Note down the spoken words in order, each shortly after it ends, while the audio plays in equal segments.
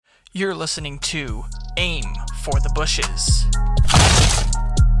You're listening to Aim for the Bushes.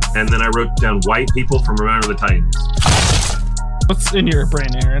 And then I wrote down white people from Remember the Titans. What's in your brain,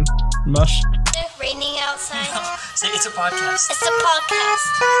 Aaron? Mush? It's raining outside. No, it's a podcast. It's a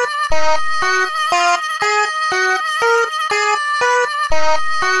podcast.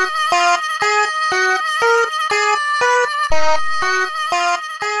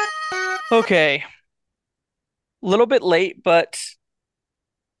 Okay. A little bit late, but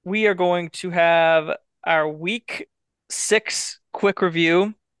we are going to have our week 6 quick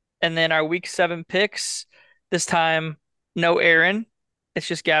review and then our week 7 picks. This time, no Aaron. It's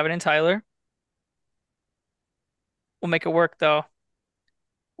just Gavin and Tyler. We'll make it work though.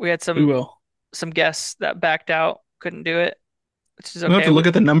 We had We will. some guests that backed out, couldn't do it, which is We'll have okay. to look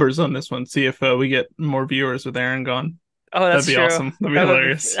at the numbers on this one, see if we get more viewers with Aaron gone. Oh, that's That'd be true. awesome. That'd be That would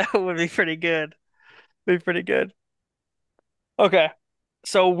hilarious. that would be pretty good. Be pretty good. Okay.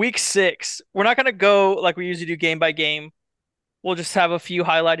 So week 6, we're not gonna go like we usually do game by game. We'll just have a few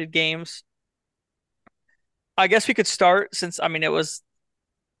highlighted games. I guess we could start since it was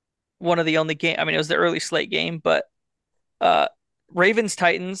one of the only game. It was the early slate game, but uh Ravens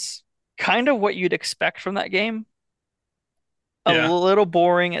Titans, kind of what you'd expect from that game. A Yeah. little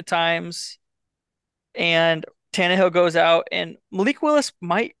boring at times, and Tannehill goes out, and Malik Willis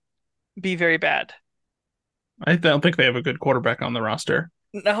might be very bad. I don't think they have a good quarterback on the roster.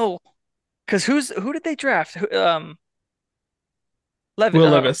 No, because who did they draft? Levis, Will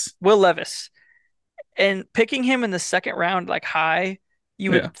Levis. Will Levis, and picking him in the second round, like high,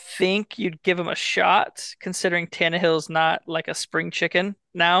 you Yeah. would think you'd give him a shot, considering Tannehill's not like a spring chicken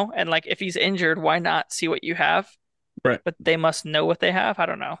now, and like if he's injured, why not see what you have? Right. But they must know what they have. I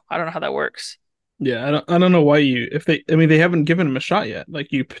don't know. I don't know how that works. Yeah, I don't know why they haven't given him a shot yet.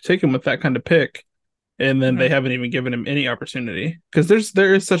 Like you take him with that kind of pick, and then they Mhm. haven't even given him any opportunity. Because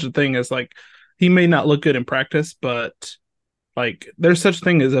there is such a thing as like he may not look good in practice, but like there's such a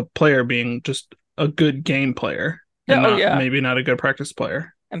thing as a player being just a good game player and Yeah. Oh not yeah. maybe not a good practice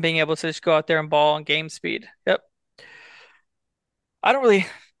player. And being able to just go out there and ball and game speed. Yep. I don't really.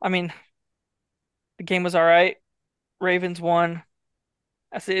 I mean, the game was all right. Ravens won.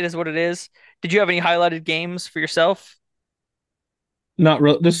 That's it is what it is. Did you have any highlighted games for yourself? Not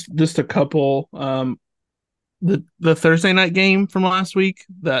real, just a couple. The Thursday night game from last week,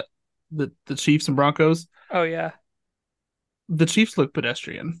 that the Chiefs and Broncos. Oh yeah. The Chiefs look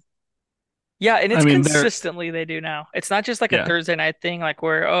pedestrian. Yeah, and I it's mean, they're consistently they do now. It's not just like a yeah, Thursday night thing, like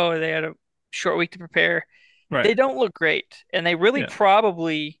where they had a short week to prepare. right. They don't look great, and they really Yeah.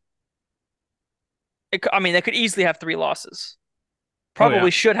 probably. They could easily have 3 losses. Oh yeah.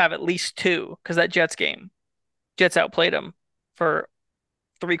 Probably should have at least 2 because that Jets game, Jets outplayed them for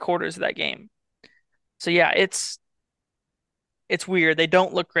 3 quarters of that game. So yeah, it's weird. They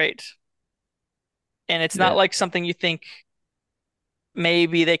don't look great, and it's not Yeah. like something you think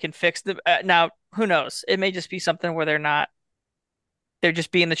maybe they can fix. Now, who knows? It may just be something where they're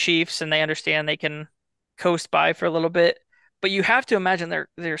just being the Chiefs and they understand they can coast by for a little bit. But you have to imagine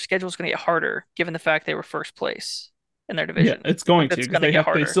their schedule's going to get harder given the fact they were first place in their Yeah, division. it's going to It's because going to get they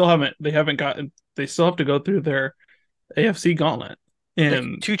harder. still haven't gotten they still have to go through their AFC gauntlet. The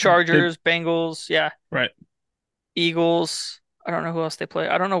And two they Chargers, Bengals, yeah, right. Eagles. I don't know who else they play.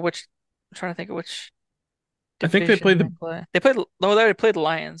 I don't know which. I'm trying to think of which I think they play division they play. No, they already played the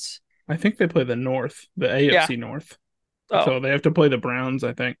Lions. the North, the Yeah. AFC North. Oh, So they have to play the Browns,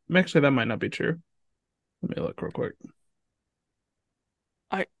 I think. Actually, that might not be true. Let me look real quick.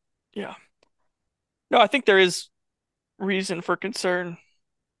 yeah. No, I think there is reason for concern.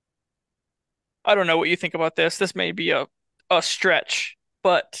 I don't know what you think about this. This may be a stretch,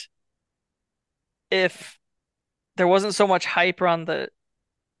 but if there wasn't so much hype around the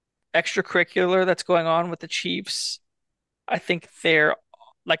extracurricular that's going on with the Chiefs, I think they're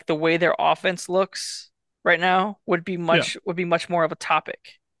like the way their offense looks right now Yeah, would be much more of a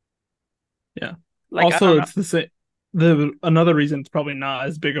topic. yeah. Like I Also, don't know. it's the same. The another reason it's probably not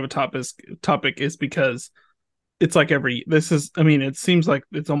as big of a topic is because it's like it seems like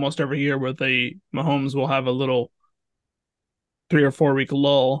it's almost every year where Mahomes will have a little 3 or 4 week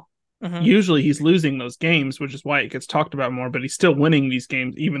lull. Hmm. Usually he's losing those games, which is why it gets talked about more, but he's still winning these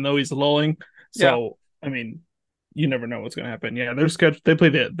games even though he's lulling. Yeah. So, you never know what's going to happen. Yeah, they're scheduled. They play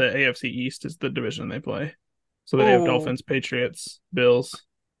the AFC East is the division they play. So they have Oh, Dolphins, Patriots, Bills.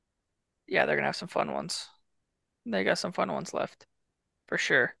 yeah, they're gonna have some fun ones. They got some fun ones left for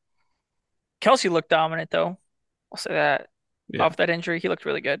sure. Kelsey looked dominant though. I'll say that. Yeah, Off that injury, he looked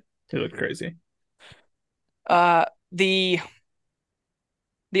really good. they look crazy. Uh, the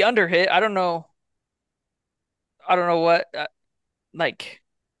the under hit. I don't know. I don't know what like.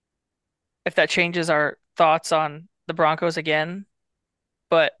 if that changes our thoughts on the Broncos again.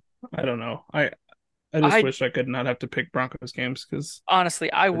 But I don't know. I just I wish I could not have to pick Broncos games because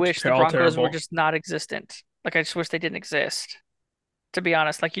honestly, I wish the they're all Broncos were terrible. just not existent. Like I just wish they didn't exist. To be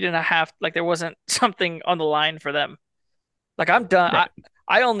honest, like you didn't have like there wasn't something on the line for them. Like I'm done. Right.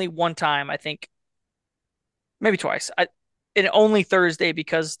 I only one time, I think maybe twice. And only Thursday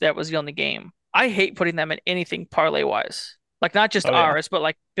because that was the only game. I hate putting them in anything parlay wise. Like not just Oh yeah. ours, but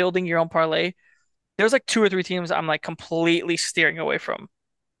like building your own parlay. There's like two or three teams I'm like completely steering away from,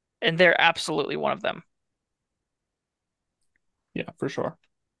 and they're absolutely one of them. Yeah, for sure.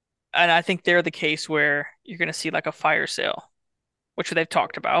 And I think they're the case where you're going to see like a fire sale, which they've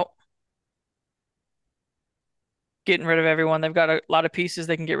talked about getting rid of everyone. They've got a lot of pieces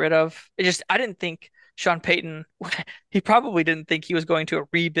they can get rid of. It just I didn't think Sean Payton he probably didn't think he was going to a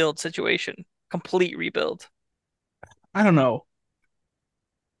rebuild situation, complete rebuild. I don't know.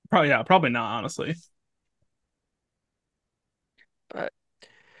 Probably yeah, probably not, honestly. But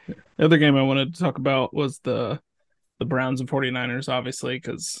The other game I wanted to talk about was the Browns and 49ers, obviously,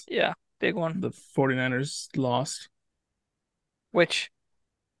 because yeah, big one. the 49ers lost. Which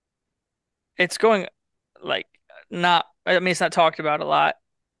it's going like not I mean it's not talked about a lot.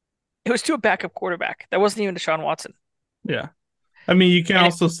 It was to a backup quarterback. That wasn't even Deshaun Watson. Yeah. I mean, you can And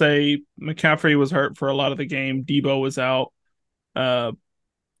it, also say McCaffrey was hurt for a lot of the game. Debo was out. Uh,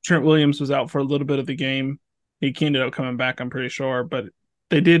 Trent Williams was out for a little bit of the game. He ended up coming back, I'm pretty sure, but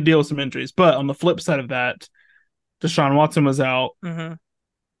they did deal with some injuries. But on the flip side of that, Deshaun Watson was out. mhm.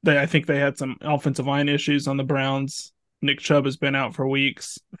 I think they had some offensive line issues on the Browns. Nick Chubb has been out for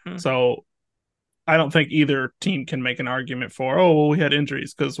weeks. Mhm. So I don't think either team can make an argument for, oh, well, we had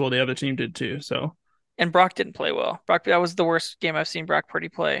injuries because, well, the other team did too. So, And Brock didn't play well. Brock that was the worst game I've seen Brock Purdy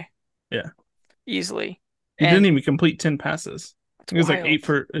play yeah, easily. he didn't And even complete 10 passes. it's It was like wild.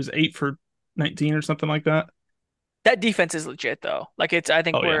 it was 8 for 19 or something like that. That defense is legit though. Like it's I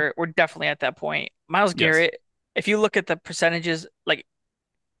think Oh, yeah. we're definitely at that point. Miles Yes. Garrett, if you look at the percentages, like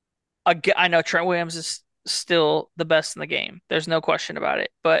I know Trent Williams is still the best in the game. There's no question about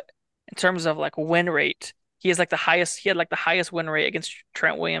it. But in terms of like win rate, he has like the highest. He had like the highest win rate against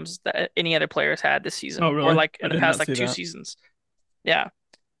Trent Williams that any other players had this Oh, season, or really? like I in the did past not like see two that. seasons. Yeah,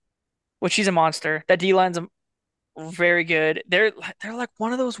 which he's a monster. That D line's very good. They're like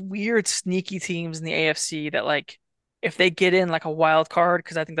one of those weird sneaky teams in the AFC that like if they get in like a wild card,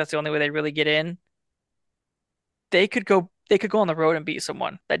 because I think that's the only way they really get in, they could go on the road and beat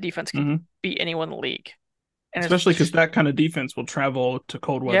someone. That defense could Hmm. beat anyone in the league. And it's Especially because just that kind of defense will travel to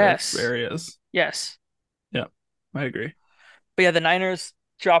cold weather yes, areas. yes. Yeah, I agree. But yeah, the Niners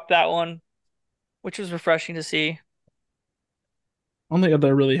dropped that one, which was refreshing to see. Only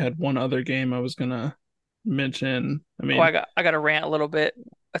other really had one other game I was gonna mention. I Oh, mean, I got to rant a little bit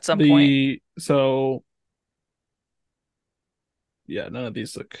at some point. the so yeah, none of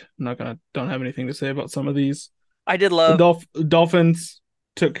these look. I'm not gonna don't have anything to say about some of these. I did The love Dolphins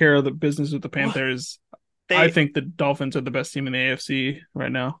took care of the business with the what Panthers. I they. think the Dolphins are the best team in the AFC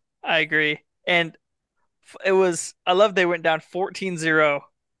right now. I agree. And it was I love they went down 14-0.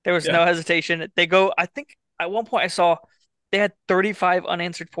 There was Yeah, no hesitation. They go I think at one point I saw they had 35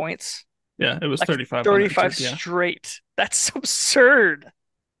 unanswered points. yeah, it was Like 35 35 unanswered. Yeah, straight. That's absurd.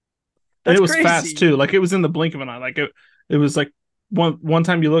 and That's it was fast crazy. too. Like it was in the blink of an eye. It was like one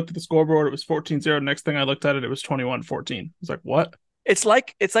time you looked at the scoreboard, it was 14-0. Next thing I looked at it, it was 21-14. It's like what? It's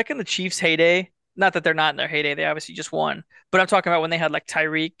like in the Chiefs' heyday. Not that they're not in their heyday, they obviously just won. But I'm talking about when they had like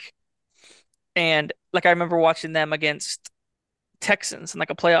Tyreek and like I remember watching them against Texans in like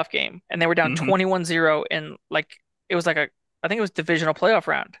a playoff game and they were down Hmm. 21-0 and like it was like a I think it was divisional playoff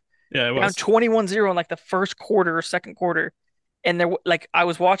round. Yeah, it Down was. 21-0 in like the first quarter or second quarter. And there like I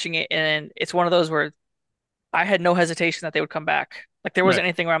was watching it and it's one of those where I had no hesitation that they would come back. Like there wasn't Right.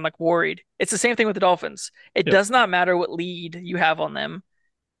 anything where I'm like worried. It's the same thing with the Dolphins. It Yep. does not matter what lead you have on them.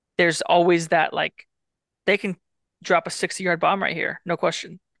 There's always that like they can drop a 60-yard bomb right here, no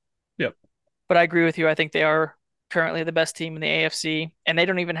question. Yep. But I agree with you. I think they are currently the best team in the AFC, and they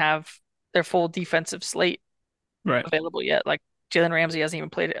don't even have their full defensive slate Right. available yet. Like Jalen Ramsey hasn't even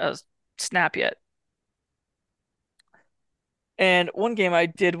played a snap yet. And one game I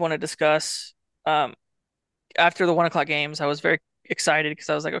did want to discuss, um, after the 1 o'clock games, I was very excited because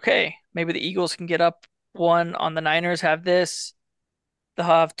I was like, okay, maybe the Eagles can get up one on the Niners, have this. They'll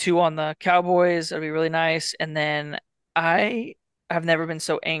have two on the Cowboys. That'd be really nice. And then I have never been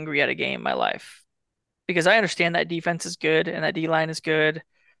so angry at a game in my life because I understand that defense is good and that D line is good.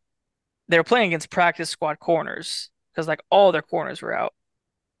 They were playing against practice squad corners because like all their corners were out.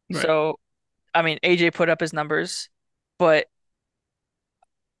 Right. So, I mean, AJ put up his numbers, but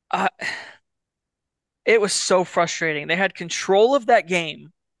I It was so frustrating. They had control of that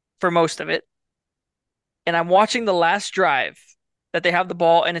game for most of it, and I'm watching the last drive that they have the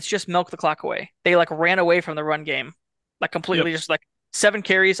ball, and it's just milk the clock away. They like ran away from the run game, like Yep. completely just like 7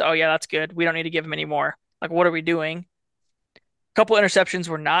 carries. Oh yeah, that's good. We don't need to give him any more. Like, what are we doing? A couple interceptions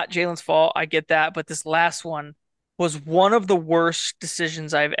were not Jalen's fault. I get that, but this last one was one of the worst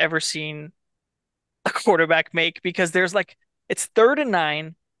decisions I've ever seen a quarterback make because there's like it's 3rd and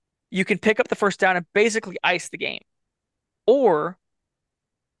 9. You can pick up the first down and basically ice the game. Or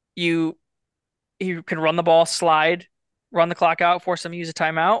you you can run the ball, slide, run the clock out, force them to use a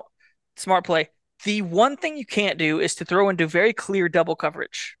timeout. Smart play. The one thing you can't do is to throw into very clear double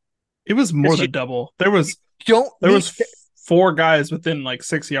coverage It was more because you than double. There was don't there need. was four guys within like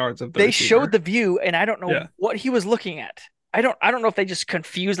 6 yards of the They showed receiver. the view, and I don't know Yeah. what he was looking at. I don't know if they just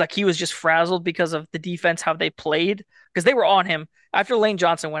confused, like he was just frazzled because of the defense how they played because they were on him after Lane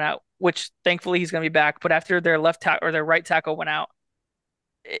Johnson went out, which thankfully he's going to be back. But after their left tackle or their right tackle went out,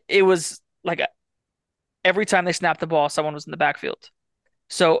 it was like every time they snapped the ball, someone was in the backfield.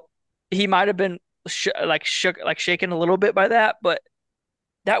 So he might have been shaken a little bit by that, but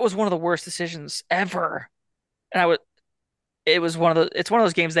that was one of the worst decisions ever. And I would it was one of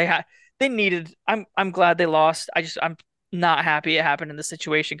those games they needed. I'm glad they lost. I'm not happy it happened in this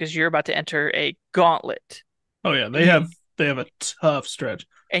situation because you're about to enter a gauntlet Oh yeah, and you they have a tough stretch.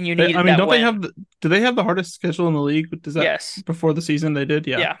 and you I needed mean, that don't they win. have do they have the hardest schedule in the league? Does that Yes. before the season they did?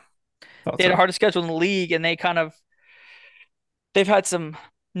 Yeah, Yeah. thought They had a so. hardest schedule in the league and they've had some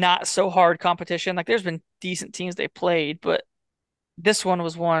not so hard competition. Like there's been decent teams they played, but this one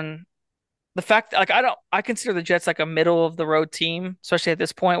was one the fact like I consider the Jets like a middle of the road team, especially at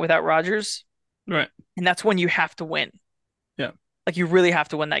this point without Rodgers. Right. And that's when you have to win. Yeah. Like you really have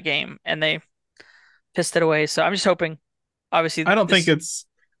to win that game. And they pissed it away. So I'm just hoping, obviously, I don't think this. it's.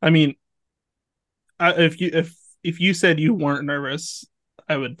 I mean, if you said you weren't nervous,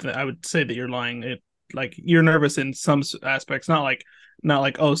 I would say that you're lying. It like you're nervous in some aspects, not like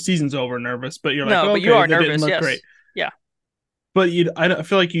oh season's over nervous, but you're like No, oh, but you okay are they didn't nervous. look great. Yes. Yeah. But I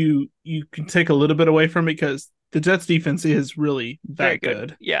feel like you can take a little bit away from it because the Jets defense is really Very that good.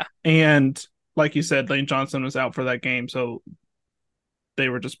 good, Yeah. and like you said, Lane Johnson was out for that game, so they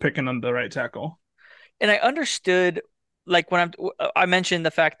were just picking on the right tackle. And I understood, like, I mentioned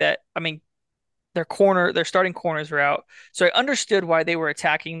the fact that, I mean, their starting corners were out. So I understood why they were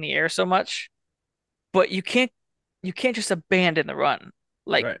attacking the air so much, but you can't just abandon the run.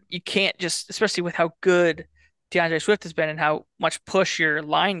 Like, Right. you can't just, especially with how good DeAndre Swift has been and how much push your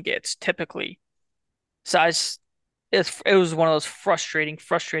line gets typically. So it was one of those frustrating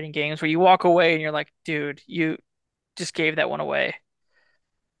games where you walk away and you're like, dude, you just gave that one away.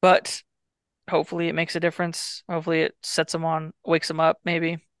 But hopefully it makes a difference. Hopefully it wakes them up,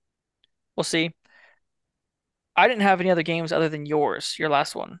 maybe. We'll see. I didn't have any other games other than your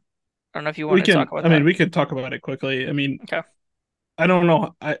last one. I don't know if you We wanted to talk can. about I mean, that. we could talk about it quickly. I mean, Okay. I don't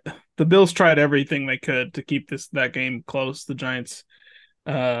know. The Bills tried everything they could to keep that game close. The Giants.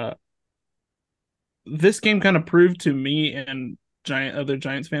 Uh, this game kind of proved to me and other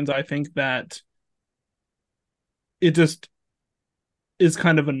Giants fans, I think that it just is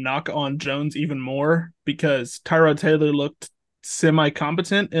kind of a knock on Jones even more because Tyrod Taylor looked semi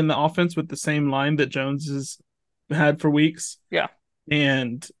competent in the offense with the same line that Jones has had for weeks. Yeah.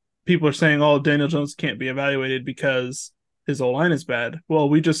 And people are saying, oh, Daniel Jones can't be evaluated because his O line is bad. Well,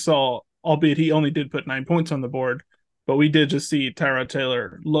 we just saw, albeit he only did put 9 points on the board, but we did just see Tyrod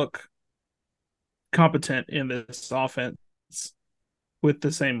Taylor look competent in this offense with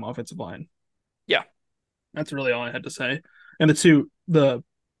the same offensive line. Yeah. That's really all I had to say. And the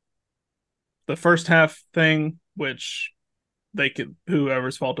first half thing, which they could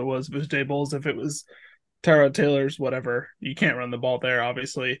whoever's fault it was, if it was Jay Bulls, if it was Tyrod Taylor's, whatever. You can't run the ball there,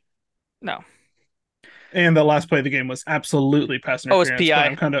 obviously. No. And the last play of the game was absolutely pass Oh, it's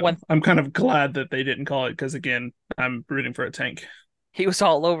interference, but PI. When I'm kind of glad that they didn't call it because again, I'm rooting for a tank. he was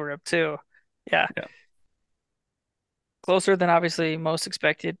all over him too. Yeah. Yeah. Closer than obviously most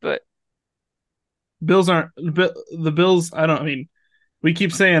expected, but Bills aren't the Bills. I mean, we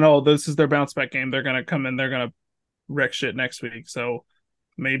keep saying, oh, this is their bounce back game. They're gonna come in. They're gonna wreck shit next week. So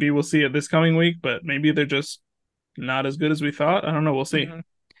maybe we'll see it this coming week, but maybe they're just not as good as we thought. I don't know. We'll see. mhm.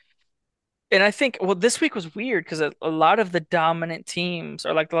 And I think, well, this week was weird because a lot of the dominant teams,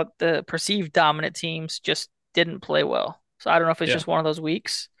 or like the perceived dominant teams, just didn't play well. So I don't know if it's Yeah. just one of those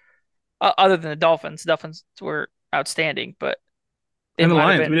weeks. Other than the Dolphins, Dolphins were outstanding, but they And the might have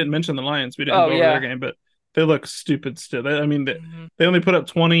Lions, we been. didn't mention the Lions. We didn't Oh go over their yeah. game, but they look stupid still. I mean, Mhm. they only put up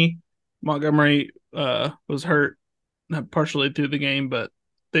 20. Montgomery was hurt partially through the game, but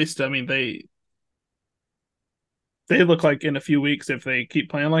they still, I mean, they look like in a few weeks, if they keep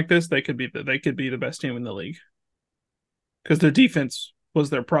playing like this, they could be the best team in the league because their defense was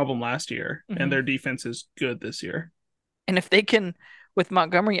their problem last year, and Hmm. their defense is good this year. And if they can, with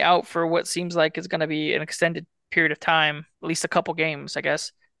Montgomery out for what seems like is going to be an extended period of time, at least a couple games, I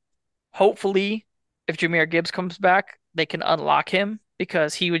guess. Hopefully, if Jahmyr Gibbs comes back, they can unlock him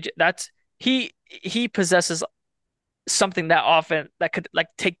because he possesses something that often that could like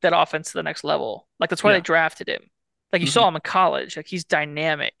take that offense to the next level. Like that's why they Yeah. drafted him. Like you Hmm. saw him in college, like he's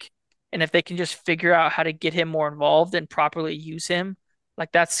dynamic. And if they can just figure out how to get him more involved and properly use him,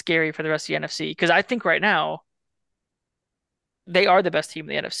 like that's scary for the rest of the NFC. Because I think right now they are the best team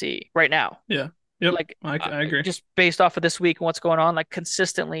in the NFC right now. Yeah. Yep. Like I agree. just based off of this week and what's going on, like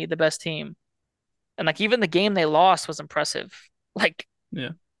consistently the best team. And like even the game they lost was impressive. Like Yeah.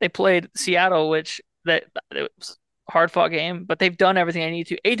 they played Seattle, which that it was a hard fought game, but they've done everything they need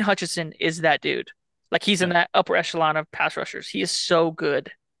to. Aiden Hutchinson is that dude. Like he's in Yeah. that upper echelon of pass rushers. He is so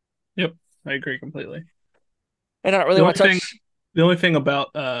good. Yep. I agree completely. And I don't The really only want to thing touch. the only thing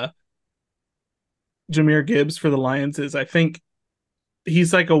about Jahmyr Gibbs for the Lions is I think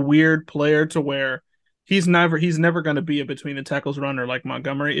he's like a weird player to where he's never going to be a between the tackles runner like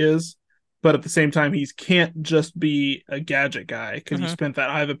Montgomery is, but at the same time he can't just be a gadget guy because you Mhm. spent that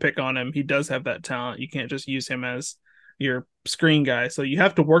high of a pick on him. He does have that talent. You can't just use him as your screen guy. So you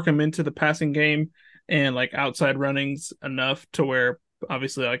have to work him into the passing game and like outside runnings enough to where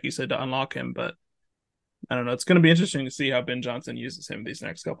obviously like you said to unlock him, but I don't know. It's going to be interesting to see how Ben Johnson uses him these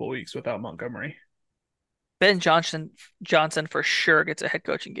next couple of weeks without Montgomery. Ben Johnson for sure gets a head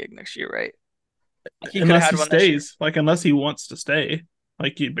coaching gig next year, right? Like he could have Unless had he one this year. stays, like unless he wants to stay,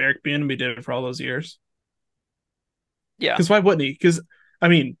 like Eric Bieniemy did it for all those years. Yeah. Because why wouldn't he? Because I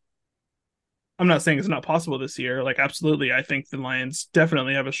mean, I'm not saying it's not possible this year. Like absolutely, I think the Lions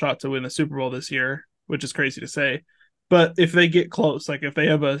definitely have a shot to win the Super Bowl this year, which is crazy to say. But if they get close, like if they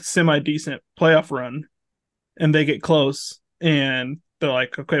have a semi decent playoff run and they get close and they're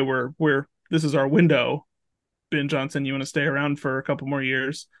like, okay, we're this is our window. Ben Johnson, you want to stay around for a couple more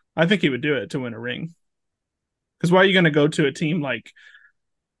years? I think he would do it to win a ring. Because why are you going to go to a team like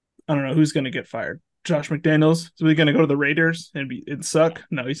I don't know who's going to get fired? Josh McDaniels? So he's going to go to the Raiders and suck?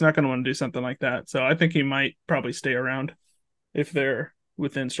 No, he's not going to want to do something like that. So I think he might probably stay around if they're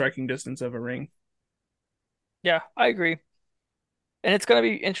within striking distance of a ring. Yeah, I agree. And it's gonna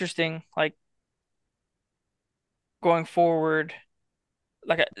be interesting, like going forward.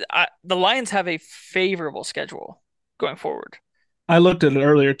 Like the Lions have a favorable schedule going forward. I looked at it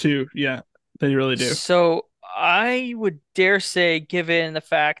earlier too. Yeah, they really do. So I would dare say, given the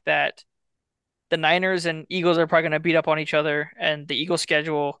fact that the Niners and Eagles are probably going to beat up on each other, and the Eagles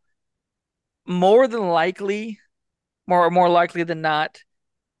schedule, more than likely, more likely than not,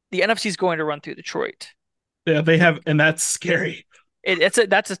 the NFC is going to run through Detroit. Yeah, they have, and that's scary That's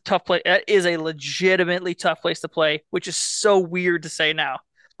a tough play. That is a legitimately tough place to play, which is so weird to say now.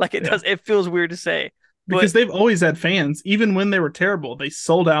 Like yeah, it feels weird to say, but because they've always had fans, even when they were terrible. They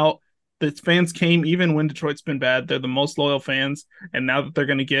sold out. The fans came even when Detroit's been bad. They're the most loyal fans, and now that they're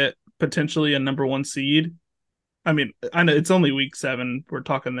going to get potentially a number one seed, I mean, I know it's only week 7. We're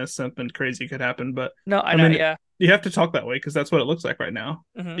talking this something crazy could happen, but no, I I know, mean, yeah. you have to talk that way because that's what it looks like right now.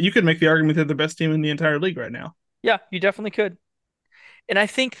 Hmm. You could make the argument they're the best team in the entire league right now. Yeah, you definitely could. And I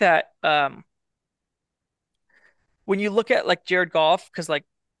think that when you look at like Jared Goff, because like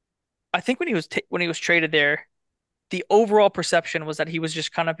I think when he was traded there, the overall perception was that he was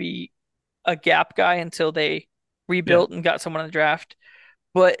just kind of be a gap guy until they Yeah, rebuilt and got someone in the draft.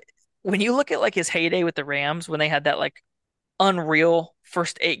 But when you look at like his heyday with the Rams, when they had that like unreal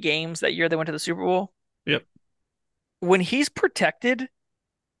first 8 games that year they went to the Super Bowl, yep, when he's protected,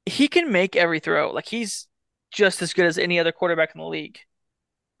 he can make every throw. Like he's just as good as any other quarterback in the league.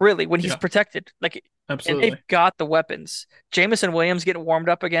 Really, when he's yeah, protected. Like, and they've absolutely. got the weapons. Jamison Williams getting warmed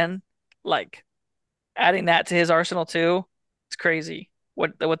up again, like adding that to his arsenal too. It's crazy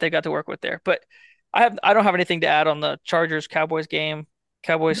what they got to work with there. But I don't have anything to add on the Chargers Cowboys game.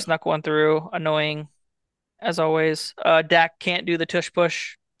 Cowboys No. snuck one through, annoying as always. Dak can't do the tush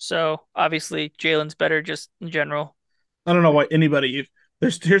push, so obviously Jalen's better just in general. I don't know why anybody.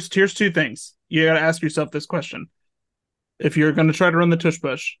 There's here's two things you got to ask yourself this question. If you're going to try to run the tush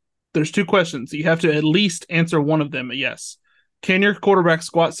push, there's 2 questions. You have to at least answer one of them a yes. Can your quarterback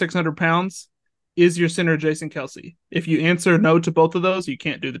squat 600 pounds? Is your center Jason Kelsey? If you answer no to both of those, you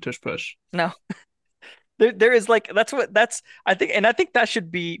can't do the tush push. No, there is like that's I think that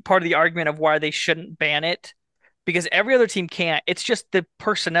should be part of the argument of why they shouldn't ban it because every other team can't. It's just the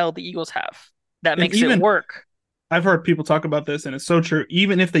personnel the Eagles have that And makes it even work. I've heard people talk about this, and it's so true.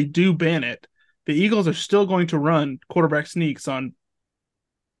 Even if they do ban it, the Eagles are still going to run quarterback sneaks on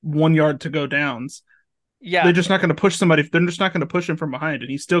 1 yard to go downs. Yeah, They're just not going to push somebody. They're just not going to push him from behind,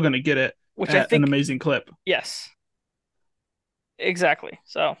 and he's still going to get it which I at an think, amazing clip. yes, exactly.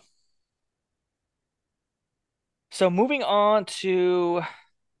 So moving on to,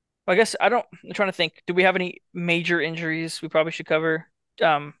 I guess I'm trying to think. Do we have any major injuries we probably should cover?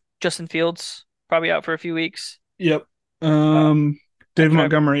 Justin Fields probably out for a few weeks. Yep. Uh, Dave Trav,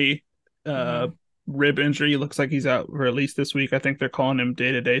 Montgomery, mhm. rib injury. Looks like he's out for at least this week. I think they're calling him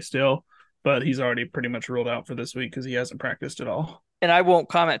day to day still, but he's already pretty much ruled out for this week because he hasn't practiced at all. And I won't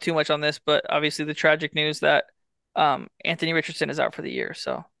comment too much on this, but obviously the tragic news that Anthony Richardson is out for the year.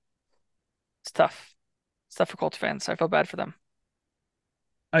 So it's tough. It's tough for Colts fans. I feel bad for them.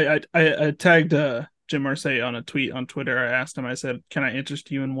 I tagged Jim Irsay on a tweet on Twitter. I asked him. I said, "Can I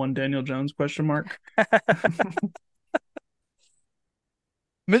interest you in one Daniel Jones?" Question mark.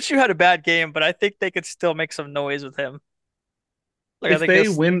 Minshew had a bad game, but I think they could still make some noise with him. Like I If think they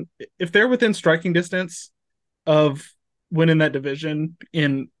this, win, if they're within striking distance of winning that division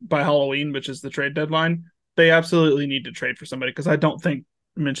in by Halloween, which is the trade deadline, they absolutely need to trade for somebody because I don't think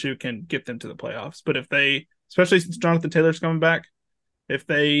Minshew can get them to the playoffs. But if they, especially since Jonathan Taylor's coming back, if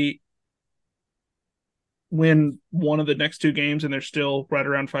they win one of the next two games and they're still right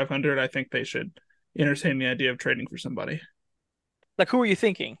around 500, I think they should entertain the idea of trading for somebody. like who are you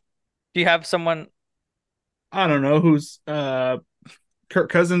thinking? Do you have someone? I don't know who's Kirk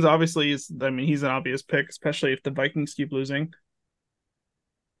Cousins obviously is. I mean, he's an obvious pick, especially if the Vikings keep losing.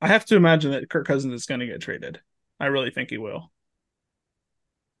 I have to imagine that Kirk Cousins is going to get traded. I really think he will.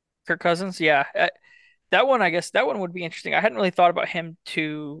 Kirk Cousins? Yeah. That one, I guess that one would be interesting. I hadn't really thought about him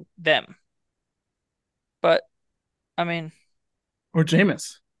to them, but I mean, Or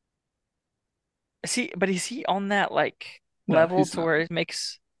Jameis. is he on that like No, level he's to not. where it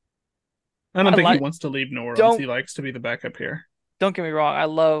makes I don't I think he like wants to leave New Orleans. don't He likes to be the backup here. don't get me wrong. I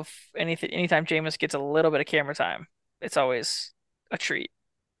love anytime Jameis gets a little bit of camera time. It's always a treat.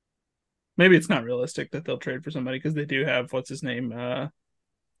 Maybe it's not realistic that they'll trade for somebody because they do have what's his name,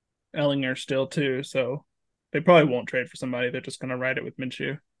 Ellinger still too. So they probably won't trade for somebody. They're just going to ride it with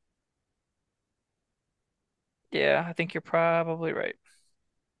Minshew. Yeah, I think you're probably right.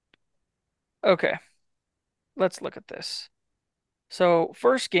 Okay, let's look at this. So,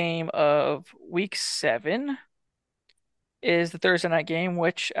 first game of week 7 is the Thursday night game,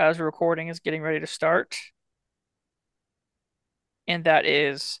 which, as we're recording, is getting ready to start. And that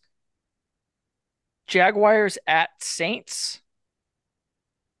is Jaguars at Saints.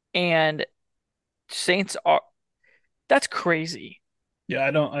 And Saints are, that's crazy. Yeah,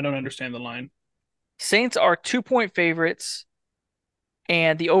 I don't understand the line. Saints are 2-point favorites,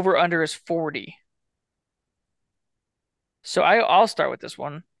 and the over under is 40. So I'll start with this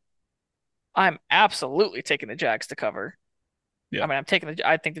one. I'm absolutely taking the Jags to cover. I Yeah, mean,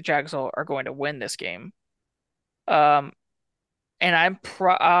 I think the Jags are going to win this game. Um, and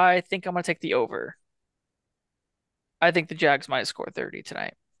I think I'm gonna take the over. I think the Jags might score 30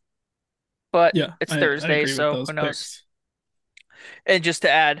 tonight, but yeah, it's I Thursday, agree with so those who knows? picks. And just to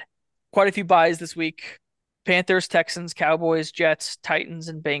add, quite a few buys this week: Panthers, Texans, Cowboys, Jets, Titans,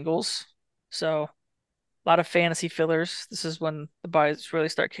 and Bengals. So a lot of fantasy fillers. This is when the buys really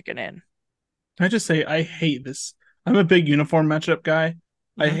start kicking in. Can I just say I hate this. I'm a big uniform matchup guy.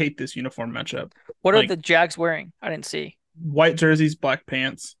 I Hmm. hate this uniform matchup. What are Like the Jags wearing? I didn't see. white jerseys, black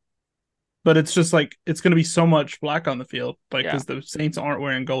pants. But it's just like it's going to be so much black on the field, like Yeah, because the Saints aren't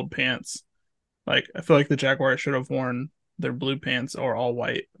wearing gold pants. Like I feel like the Jaguars should have worn their blue pants or all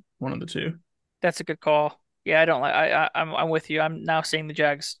white, one of the two. that's a good call. Yeah, I don't like. I'm with you. I'm now seeing the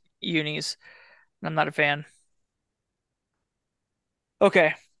Jags unis, and I'm not a fan.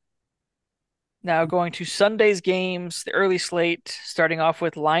 Okay, now going to Sunday's games, the early slate, starting off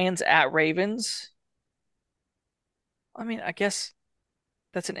with Lions at Ravens. I mean, I guess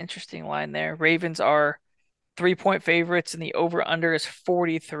that's an interesting line there. Ravens are 3-point favorites, and the over under is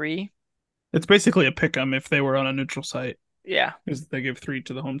 43. It's basically a pick 'em if they were on a neutral site Yeah, because they give 3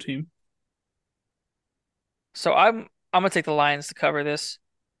 to the home team. so I'm gonna take the Lions to cover this.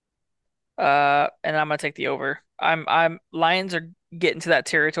 And I'm gonna take the over. I'm Lions are getting to that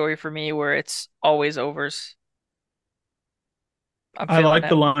territory for me where it's always overs. I'm I feeling like it.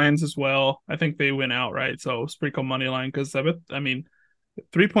 the Lions as well. I think they win outright, so sprinkle money line because I mean,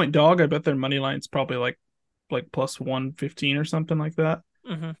 3-point dog. I bet their money line's probably like plus 115 or something like that.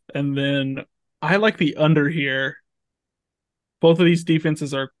 Hmm. And then I like the under here. Both of these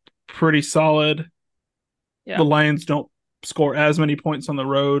defenses are pretty solid. Yeah. The Lions don't score as many points on the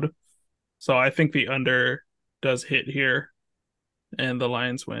road, so I think the under does hit here, and the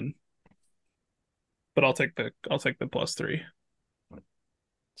Lions win. but I'll take the +3.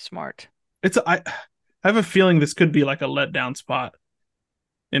 Smart. I have a feeling this could be like a letdown spot,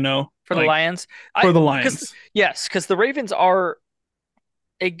 For the like Lions. for I the because Lions. yes, because the Ravens are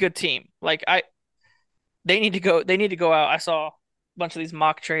a good team. Like they need to go out. I saw a bunch of these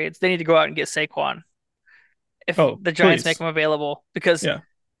mock trades. They need to go out and get Saquon if Oh, the Giants make please. him available because Yeah.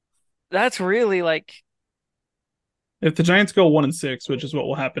 that's really like If the Giants go 1-6, which is what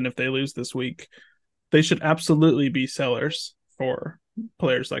will happen if they lose this week, they should absolutely be sellers for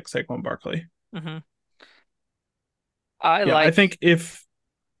players like Saquon Barkley. mhm. I Yeah, I like think if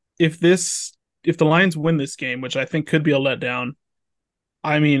this if the Lions win this game, which I think could be a letdown,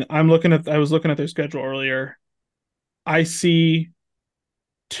 I mean, I was looking at their schedule earlier. I see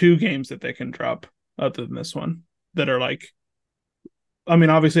two games that they can drop other than this one that are like, I mean,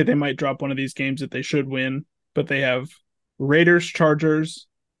 obviously they might drop one of these games that they should win, but they have Raiders, Chargers,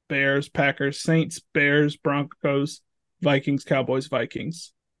 Bears, Packers, Saints, Bears, Broncos, Vikings, Cowboys,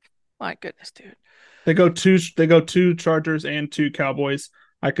 Vikings. my goodness, dude. They go two Chargers and two Cowboys.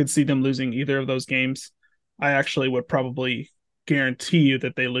 I could see them losing either of those games. I actually would probably guarantee you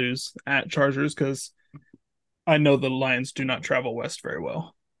that they lose at Chargers because I know the Lions do not travel west very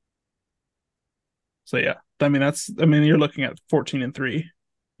well. So yeah, I mean you're looking at 14-3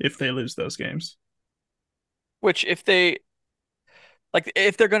 if they lose those games. Which if they're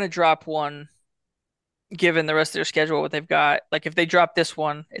gonna drop one, given the rest of their schedule, what they've got, like if they drop this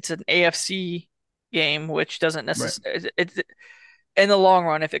one, it's an AFC game, which doesn't Right. necessarily it's in the long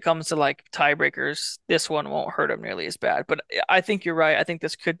run, if it comes to like tiebreakers, this one won't hurt them nearly as bad. But I think you're right. I think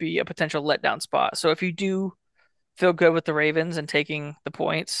this could be a potential letdown spot. So if you do feel good with the Ravens and taking the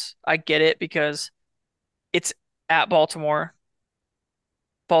points, I get it because it's at Baltimore.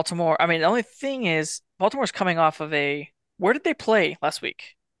 Baltimore. I mean, the only thing is Baltimore's coming off of where did they play last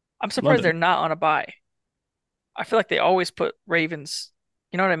week? I'm surprised they're London. not on a bye. I feel like they always put Ravens.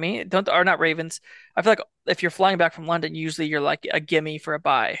 You know what I mean? Don't or not Ravens. I feel like if you're flying back from London, usually you're like a gimme for a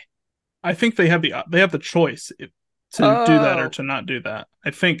bye. I think they have the choice to do that or Oh, to not do that.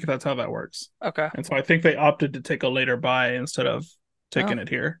 I think that's how that works. okay. And so I think they opted to take a later bye instead of Well, taking it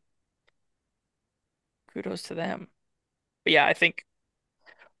here. kudos to them. But yeah, I think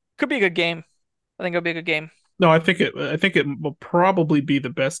could be a good game. I think it'll be a good game. No, I think it will probably be the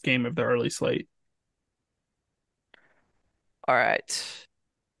best game of the early slate. All right.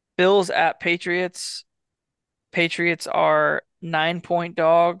 Bills at Patriots. Patriots are 9-point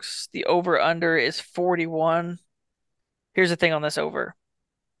dogs. The over under is 41. Here's the thing on this over.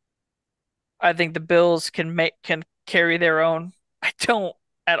 I think the Bills can carry their own. I don't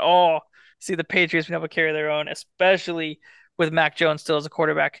at all see the Patriots being able to carry their own, especially with Mac Jones still as a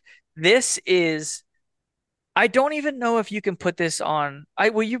quarterback. This is I don't even know if you can put this on.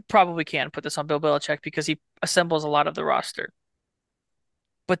 Well, you probably can put this on Bill Belichick because he assembles a lot of the roster.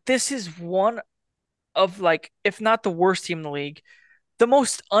 But this is one of like, if not the worst team in the league, the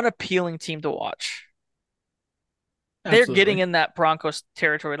most unappealing team to watch. They're getting Absolutely. in that Broncos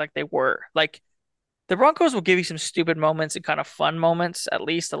territory like they were. Like the Broncos will give you some stupid moments and kind of fun moments, at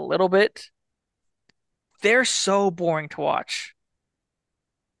least a little bit. They're so boring to watch.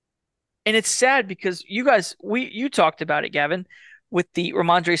 And it's sad because you talked about it, Gavin, with the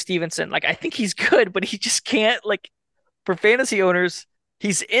Ramondre Stevenson. Like I think he's good, but he just can't like for fantasy owners,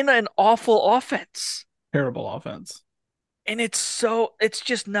 he's in an awful offense. Terrible offense. And it's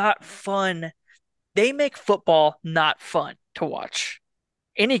just not fun. They make football not fun to watch.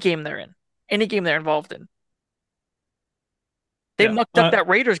 Any game they're in, any game they're involved in. They Yeah. mucked up that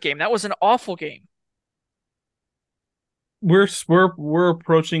Raiders game. That was an awful game. We're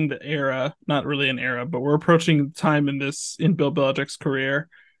approaching the era, not really an era, but we're approaching the time in Bill Belichick's career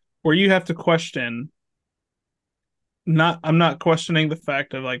where you have to question not I'm not questioning the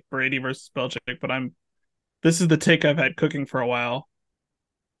fact of like Brady versus Belichick, but this is the take I've had cooking for a while.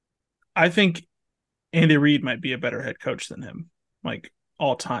 I think Andy Reid might be a better head coach than him, like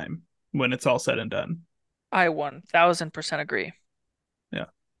all time when it's all said and done. I 1000% agree. Yeah.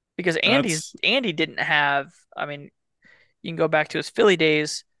 Because That's Andy didn't have, I mean, you can go back to his Philly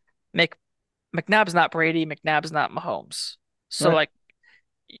days. Mc, McNabb's not Brady, McNabb's not Mahomes. So right. like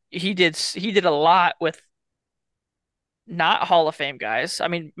he did a lot with not Hall of Fame guys. I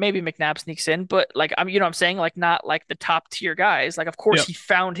mean, maybe McNabb sneaks in, but like you know what I'm saying? Like not like the top tier guys. Like of course Yep. he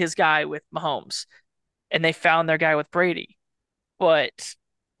found his guy with Mahomes and they found their guy with Brady. But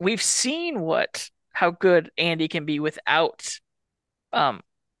we've seen what how good Andy can be um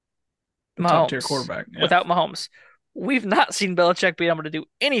A top tier Mahomes. quarterback. Yeah. Without Mahomes. We've not seen Belichick be able to do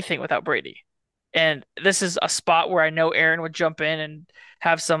anything without Brady. And this is a spot where I know Aaron would jump in and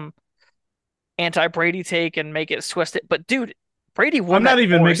have some anti-Brady take and make it twisted. But dude, Brady I'm won that not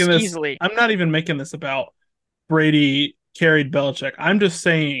even divorce making this. easily. I'm not even making this about Brady carried Belichick. I'm just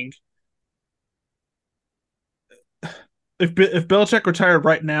saying if Belichick retired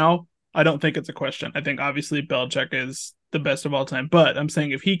right now, I don't think it's a question. I think obviously Belichick is the best of all time, but I'm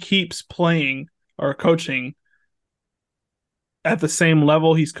saying if he keeps playing or coaching at the same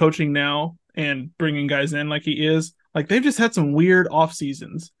level he's coaching now and bringing guys in like he is, like they've just had some weird off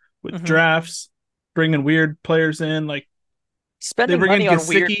seasons with Hmm. drafts, bringing weird players in. Like they Spending bring in money on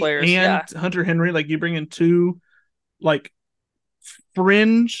weird Gesicki players. and Yeah. Hunter Henry. Like you bring in two like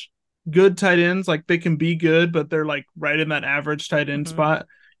fringe good tight ends. Like they can be good, but they're like right in that average tight end Hmm. spot.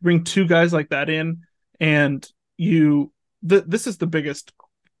 Bring two guys like that in, and you. This is the biggest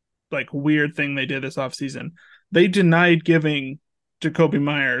like weird thing they did this offseason. They denied giving Jacoby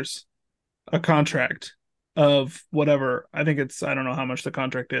Myers a contract of whatever. I think it's I don't know how much the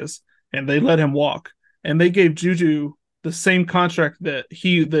contract is, and they let him walk. And they gave Juju the same contract that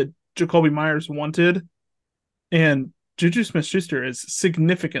Jacoby Myers wanted, and Juju Smith Schuster is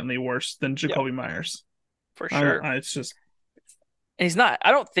significantly worse than Yep, Jacoby Myers. for sure. It's just And he's not.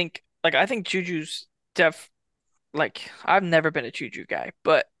 I don't think like I think Juju's def like I've never been a Juju guy,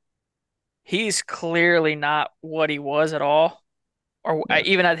 but he's clearly not what he was at all, or yeah.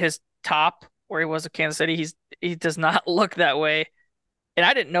 even at his top where he was at Kansas City. He does not look that way. And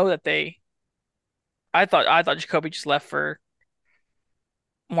I didn't know that they. I thought Jacoby just left for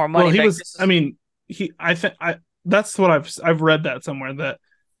more Well, money. he Like was. this I is mean, he. I think I. That's what I've read that somewhere that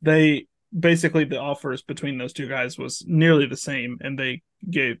they basically the offers between those two guys was nearly the same, and they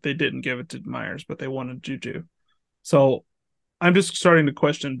didn't give it to Myers, but they wanted Juju. So I'm just starting to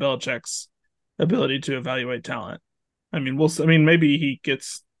question Belichick's ability to evaluate talent. I mean, I mean, maybe he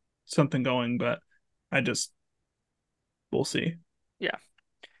gets something going, but I just we'll see. yeah.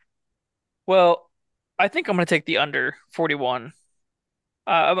 Well, I think I'm gonna take the under 41.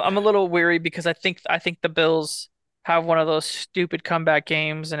 I'm a little weary because I think the Bills have one of those stupid comeback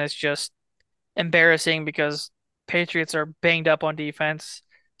games, and it's just embarrassing because Patriots are banged up on defense.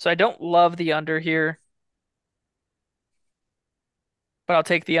 So I don't love the under here, but I'll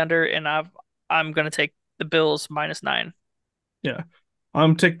take the under, and I'm gonna take the Bills -9. Yeah,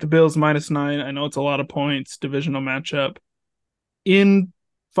 I'm take the Bills -9. I know it's a lot of points, divisional matchup in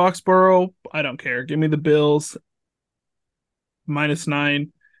Foxborough. I don't care. Give me the Bills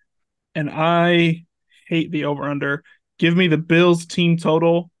 -9, and I hate the over under. Give me the Bills team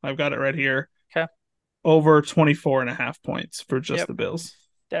total. I've got it right here. Okay. Over 24.5 points for just Yep. the Bills.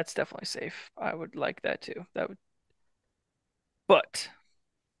 That's definitely safe. I would like that too. That would, but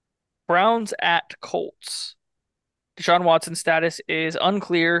Browns at Colts. Deshaun Watson's status is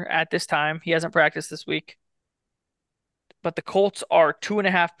unclear at this time. He hasn't practiced this week, but the Colts are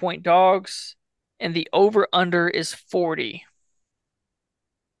 2.5 point dogs, and the over under is 40.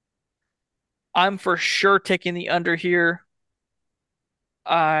 I'm for sure taking the under here.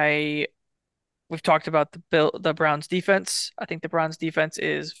 I We've talked about the Browns defense. I think the Browns defense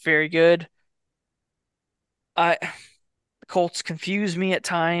is very good. I The Colts confuse me at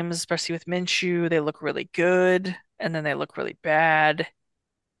times, especially with Minshew. They look really good and then they look really bad.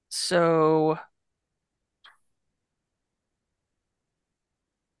 So,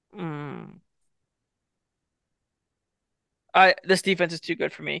 mm, I this defense is too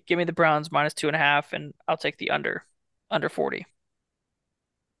good for me. Give me the Browns -2.5, and I'll take the under 40.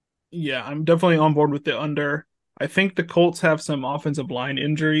 Yeah, I'm definitely on board with the under. I think the Colts have some offensive line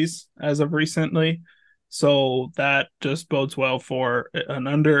injuries as of recently. So that just bodes well for an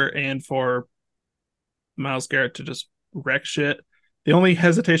under and for Myles Garrett to just wreck shit. The only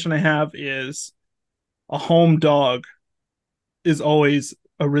hesitation I have is a home dog is always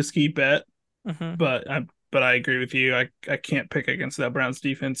a risky bet, Hmm. but I agree with you. I can't pick against that Browns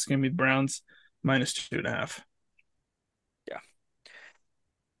defense. Give me the Browns -2.5. Yeah.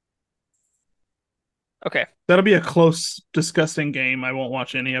 Okay. That'll be a close, disgusting game. I won't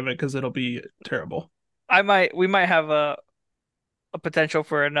watch any of it because it'll be terrible. We might have a potential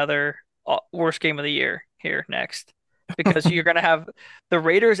for another worst game of the year here next because you're going to have the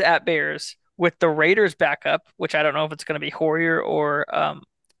Raiders at Bears with the Raiders backup, which I don't know if it's going to be Hoyer or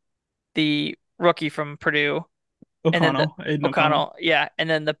the rookie from Purdue, and then the Aiden O'Connell, O'Connell, yeah, and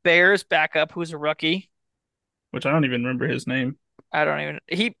then the Bears backup who's a rookie. which I don't even remember his name. I don't even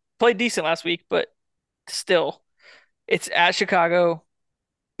he played decent last week, but still, it's at Chicago.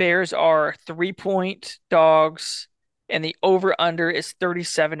 Bears are 3 point dogs, and the over under is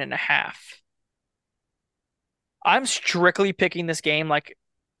 37.5. I'm strictly picking this game like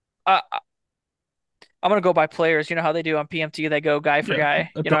I'm gonna go by players. You know how they do on PMT? They go guy for Yeah,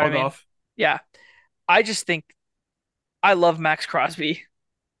 guy. a You know what I dog mean? off. Yeah. I just think I love Max Crosby.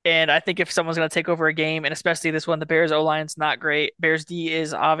 And I think if someone's going to take over a game, and especially this one, the Bears O line's not great. Bears D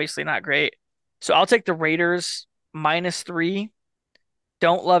is obviously not great. So I'll take the Raiders -3.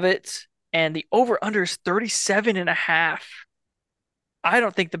 Don't love it. And the over under is 37 and a half. I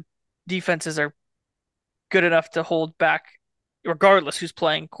don't think the defenses are good enough to hold back, regardless who's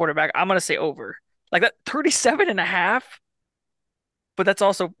playing quarterback. I'm going to say over. Like that 37 and a half. But that's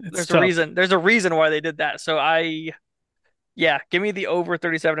also, It's there's a tough. reason. There's a reason why they did that. So yeah, give me the over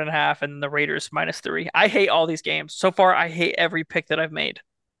 37 and a half and the Raiders -3. I hate all these games. So far, I hate every pick that I've made.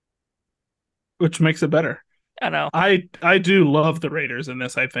 Which makes it better. I know. I do love the Raiders in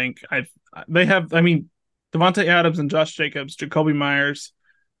this. I think they have. I mean, Devontae Adams and Josh Jacobs, Jacoby Myers,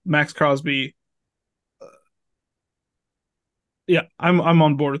 Max Crosby. Yeah, I'm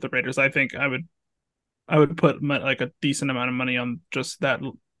on board with the Raiders. I think I would put like a decent amount of money on just that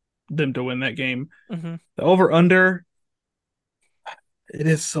them to win that game. Hmm. The over under it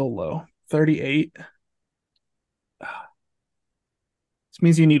is so low, 38. This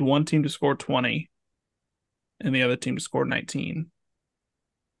means you need one team to score 20 and the other team to score 19.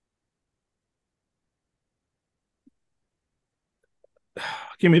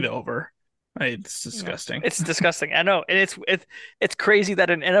 Give me the over. It's Yeah. disgusting. It's disgusting. I know. And it's crazy that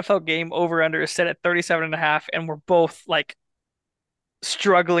an NFL game over under is set at 37 and a half, and we're both like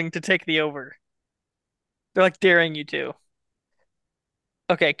struggling to take the over. They're like daring you to.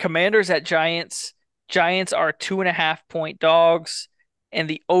 Okay, Commanders at Giants. Giants are 2.5 point dogs, and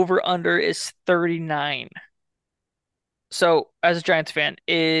the over under is 39. So, as a Giants fan,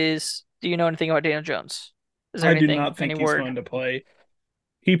 do you know anything about Daniel Jones? Is there I do not any think he's word? going to play.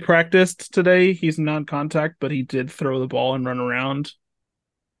 He practiced today. He's non-contact, but he did throw the ball and run around.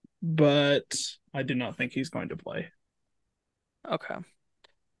 But I do not think he's going to play. Okay.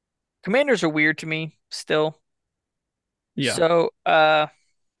 Commanders are weird to me still. Yeah, So,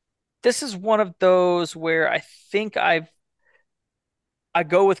 this is one of those where I think I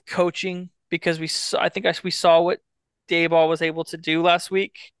go with coaching because I think we saw what Dayball was able to do last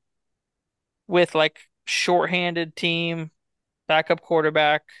week with like shorthanded team, backup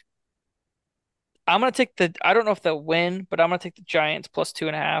quarterback. I'm gonna take I don't know if they'll win, but I'm gonna take the Giants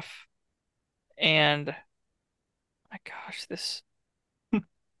 +2.5. And my gosh, this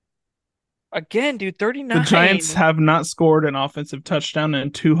again, dude, the Giants 39 have not scored an offensive touchdown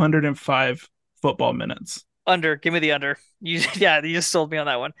in 205 football minutes. under. Give me the under. Yeah, you just sold me on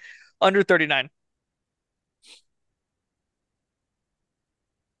that one. Under 39.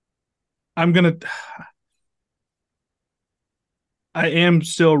 I'm gonna. I am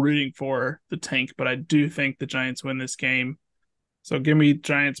still rooting for the tank, but I do think the Giants win this game. So give me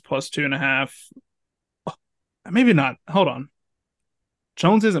Giants +2.5. Maybe not. Hold on.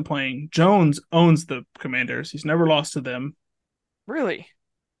 Jones isn't playing. Jones owns the Commanders. He's never lost to them. Really?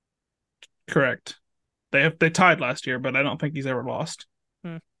 Correct. They tied last year, but I don't think he's ever lost.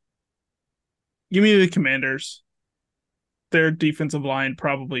 Hmm. Give me the Commanders. Their defensive line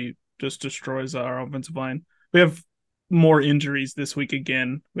probably just destroys our offensive line. We have more injuries this week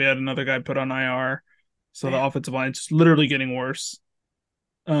again. We had another guy put on IR, so the Damn. offensive line is literally getting worse.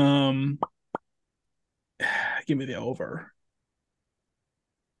 Um, give me the over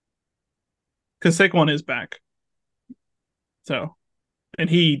because Saquon is back. So, and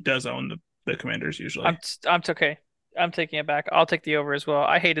he does own the Commanders usually. I'm okay. I'm taking it back. I'll take the over as well.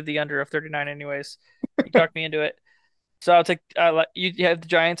 I hated the under of 39 anyways. You talked me into it. So I'll take you have the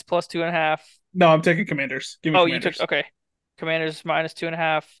Giants +2.5. No, I'm taking Commanders. Give me Oh, you took Commanders. okay. Commanders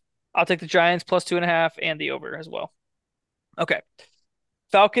 -2.5. I'll take the Giants +2.5 and the over as well. Okay.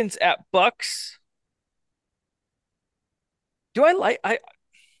 Falcons at Bucks. Do I like I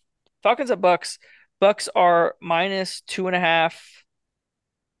Falcons at Bucks? Bucks are -2.5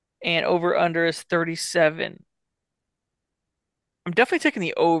 and over under is 37. I'm definitely taking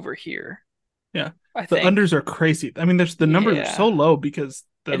the over here, Yeah, I the think. unders are crazy. I mean, there's the numbers are so Yeah. low because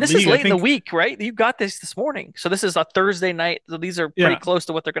the And this is league. I late in the think. week, right? You got this morning. So this is a Thursday night. So these are pretty Yeah, close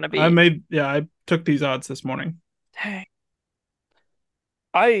to what they're going to I be. made. Yeah, I took these odds this morning. Dang.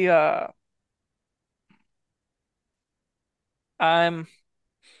 I I'm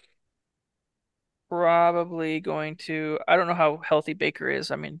probably going to I don't know how healthy Baker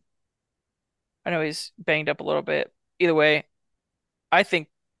is. I mean, I know he's banged up a little bit. Either way, I think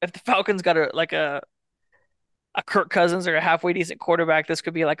if the Falcons got a Kirk Cousins or a halfway decent quarterback, this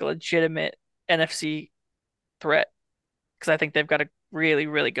could be like a legitimate NFC threat because I think they've got a really,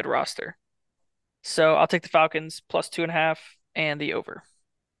 really good roster. So I'll take the Falcons +2.5 and the over.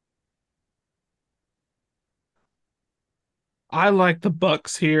 I like the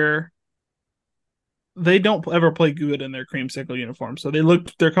Bucks here. they don't ever play good in their creamsicle uniform. So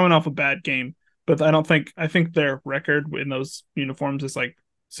they're coming off a bad game, but I think their record in those uniforms is like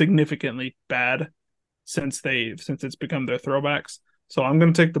significantly bad since it's become their throwbacks. So I'm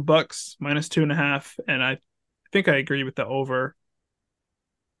gonna take the Bucks minus 2.5, and I think I agree with the over.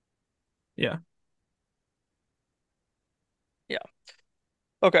 Yeah, Yeah.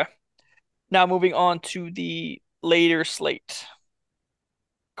 Okay. Now moving on to the later slate.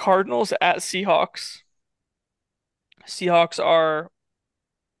 Cardinals at Seahawks. Seahawks are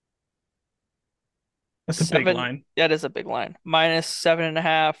that's a big seven. line. That is a big line. Minus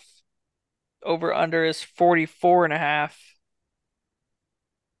 7.5. Over under is 44.5.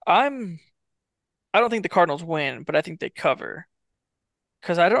 I'm I don't think the Cardinals win, but I think they cover.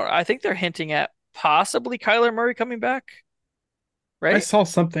 Because I think they're hinting at possibly Kyler Murray coming back, I right? saw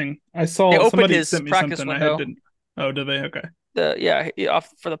something. I They saw opened somebody had his sent me practice something. I had window. to. Oh, did they? Okay. Off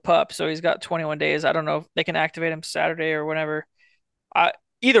for the pup, so he's got 21 days. I don't know if they can activate him Saturday or whenever. I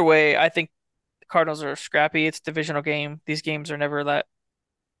Either way, I think the Cardinals are scrappy. It's a divisional game. These games are never that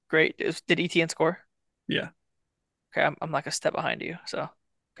great. Did ETN score? Yeah. Okay, I'm like a step behind you. So,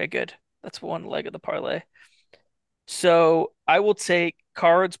 okay, good. That's one leg of the parlay. So I will take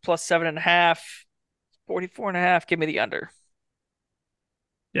Cards plus 7.5, 44.5. Give me the under.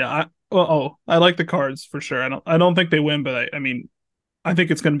 Yeah. I like the Cards for sure. I don't think they win, but I mean, I think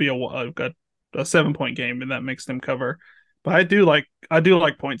it's going to be a 7 point game, and that makes them cover. But I do like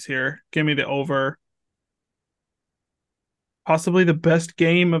points here. Give me the over. Possibly the best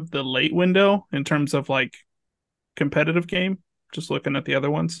game of the late window in terms of like competitive game. Just looking at the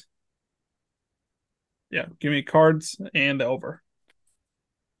other ones. Yeah, give me Cards and the over.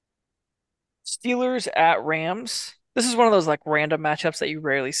 Steelers at Rams. This is one of those like random matchups that you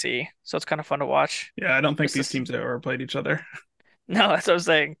rarely see, so it's kind of fun to watch. Yeah, I don't think Just these this, teams have ever played each other. no, that's what I'm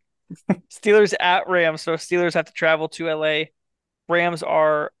saying. Steelers at Rams, so Steelers have to travel to LA. Rams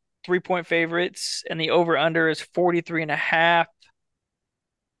are 3-point favorites, and the over under is 43.5.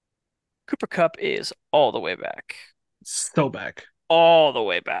 Cooper Cup is all the way back, So back. all the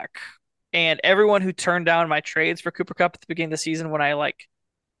way back. And everyone who turned down my trades for Cooper Cup at the beginning of the season when I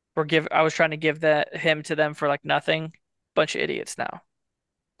was trying to give that him to them for like nothing. Bunch of idiots now.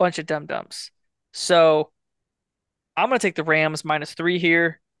 Bunch of dum dums. So I'm gonna take the Rams -3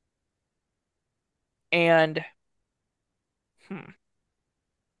 here. And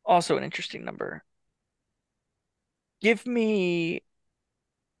also an interesting number. Give me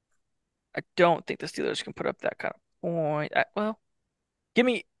I don't think the Steelers can put up that kind of point. Well, give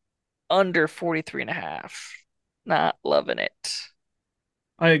me under 43.5. Not loving it.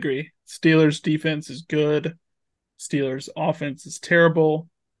 I agree. Steelers defense is good. Steelers offense is terrible.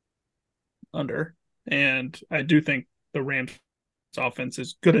 Under. And I do think the Rams offense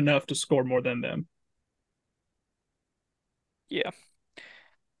is good enough to score more than them. Yeah.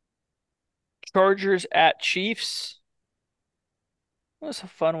 Chargers at Chiefs. That's a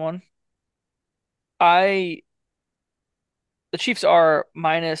fun one. I The Chiefs are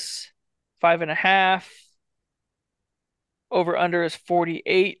 -5.5. Over under is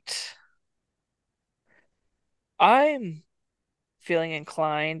 48. I'm feeling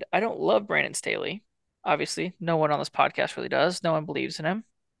inclined. I don't love Brandon Staley. Obviously, no one on this podcast really does. No one believes in him,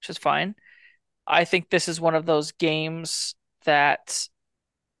 which is fine. I think this is one of those games that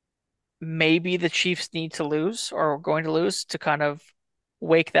maybe the Chiefs need to lose or are going to lose to kind of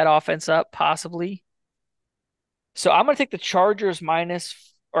wake that offense up, possibly. So I'm going to take the Chargers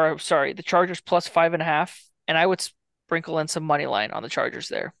the Chargers +5.5, and I would sprinkle in some money line on the Chargers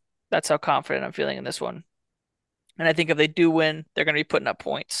there. That's how confident I'm feeling in this one. And I think if they do win, they're going to be putting up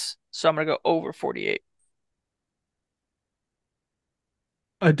points. So I'm going to go over 48.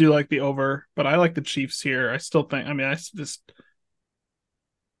 I do like the over, but I like the Chiefs here. I still think, I mean, I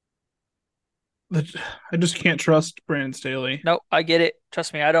just can't trust Brandon Staley Nope, I get it.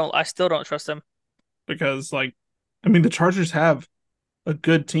 Trust me, I still don't trust them. because, like, I mean, the Chargers have a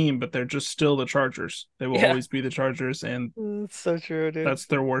good team, but they're just still the Chargers. They will Yeah, always be the Chargers, and it's so true, dude. that's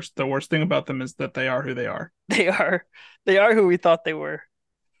their worst. The worst thing about them is that they are who they are. They are they are who we thought they were.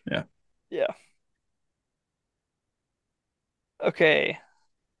 Yeah. Yeah. Okay.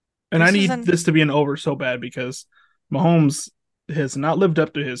 And I This need isn't this to be an over so bad because Mahomes has not lived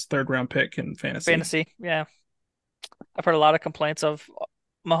up to his third round pick in fantasy. fantasy. Yeah. I've heard a lot of complaints of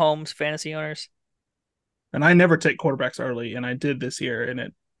Mahomes fantasy owners. And I never take quarterbacks early, and I did this year,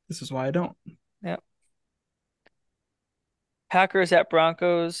 and this is why I don't. Yeah. Packers at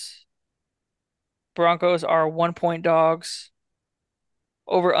Broncos. Broncos are 1-point dogs.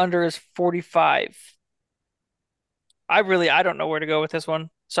 Over under is 45. I don't know where to go with this one.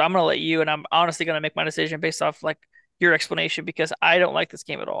 So I'm gonna let you, and I'm honestly gonna make my decision based off like your explanation because I don't like this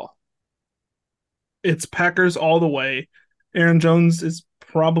game at all. It's Packers all the way. Aaron Jones is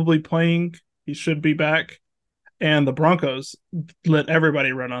probably playing. He should be back. And the Broncos let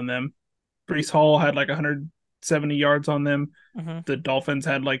everybody run on them. Brees Hall had like 170 yards on them. Hmm. The Dolphins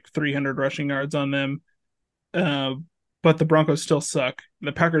had like 300 rushing yards on them. Uh, but the Broncos still suck.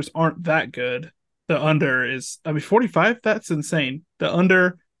 The Packers aren't that good. The under is, I mean, 45? That's insane. The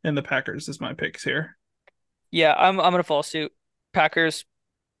under and the Packers is my picks here. Yeah, I'm gonna follow suit. Packers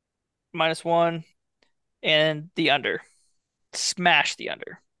 -1 and the under. Smash the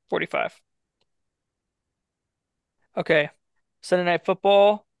under. 45. Okay. Sunday Night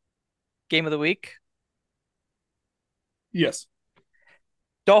Football, game of the week. Yes.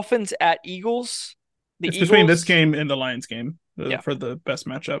 Dolphins at Eagles. The It's between this Eagles, game and the Lions game yeah. for the best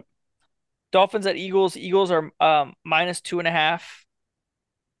matchup. Dolphins at Eagles. Eagles are -2.5.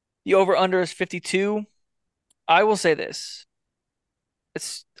 The over under is 52. I will say this.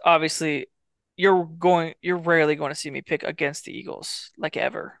 It's obviously you're rarely going to see me pick against the Eagles, like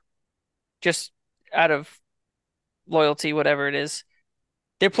ever. Just out of loyalty, whatever it is.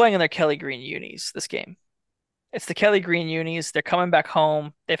 They're playing in their Kelly Green unis this game. It's the Kelly Green unis. They're coming back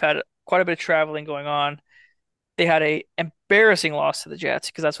home. They've had quite a bit of traveling going on. They had a embarrassing loss to the Jets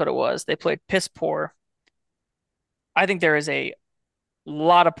because that's what it was. They played piss poor. I think there is a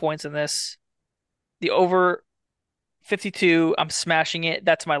lot of points in this. The over 52, I'm smashing it.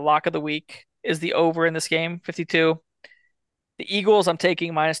 That's my lock of the week, is the over in this game, 52. The Eagles, I'm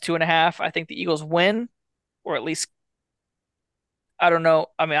taking -2.5. I think the Eagles win, or at least, I don't know.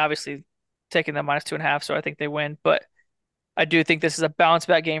 I mean, obviously, taking them -2.5, so I think they win. But I do think this is a bounce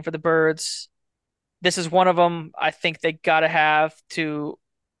back game for the Birds. This is one of them I think they got to have to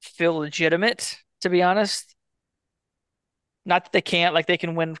feel legitimate, to be honest. Not that they can't, like they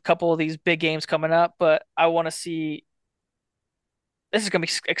can win a couple of these big games coming up, but I want to see. This is gonna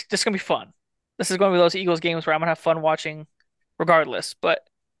be fun. This is going to be those Eagles games where I'm gonna have fun watching, regardless. But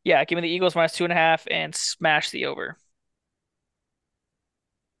yeah, give me the Eagles -2.5 and smash the over.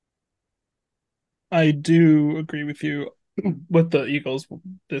 I do agree with you with the Eagles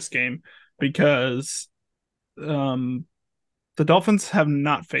this game because um, the Dolphins have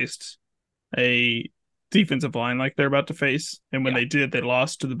not faced a defensive line like they're about to face, and when Yeah. they did, they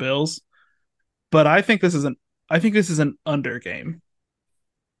lost to the Bills. But I think this is an under game.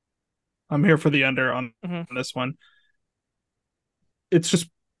 I'm here for the under on Hmm. this one. It's just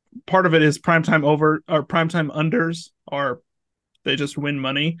part of it is primetime over or primetime unders, or they just win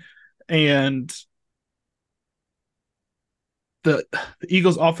money, and the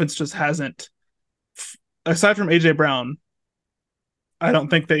Eagles offense just hasn't, aside from AJ Brown, I don't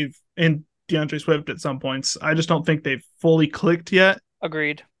think they've, and DeAndre Swift at some points, I just don't think they've fully clicked yet.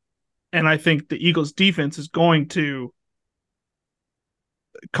 Agreed. And I think the Eagles defense is going to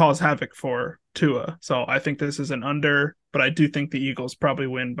cause havoc for Tua. So I think this is an under, but I do think the Eagles probably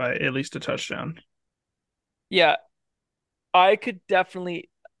win by at least a touchdown. Yeah, I could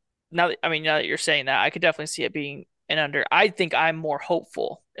definitely now that you're saying that, I could definitely see it being an under. I think I'm more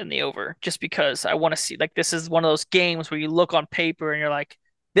hopeful in the over just because I want to see like this is one of those games where you look on paper and you're like,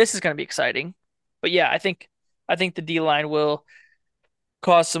 this is going to be exciting. But yeah, I think the D line will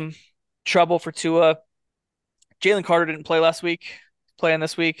cause some trouble for Tua. Jalen Carter didn't play last week, playing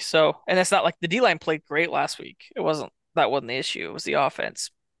this week, so and it's not like the D line played great last week. That wasn't the issue. It was the offense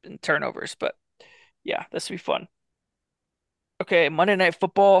and turnovers. But yeah, this will be fun. Okay, Monday Night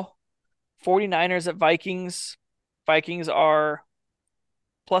Football. 49ers at Vikings. Vikings are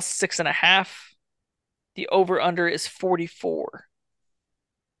 +6.5. The over under is 44.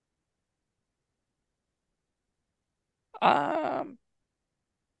 Um,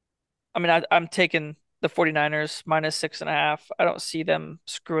 I mean, I'm taking the 49ers -6.5. I don't see them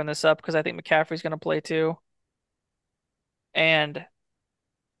screwing this up because I think McCaffrey's going to play too. And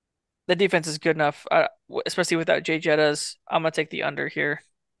the defense is good enough, especially without Jay Jettas. I'm going to take the under here,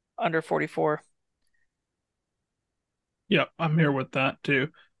 under 44. Yeah, I'm here with that too.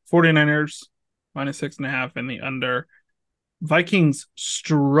 49ers -6.5 in the under. Vikings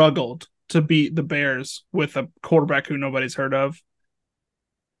struggled to beat the Bears with a quarterback who nobody's heard of.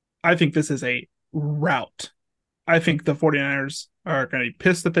 I think this is a rout. I think the 49ers are going to be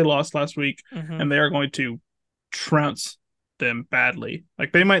pissed that they lost last week, Hmm. and they are going to trounce them badly.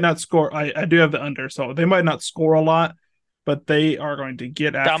 Like they might not score. I do have the under, so they might not score a lot, but they are going to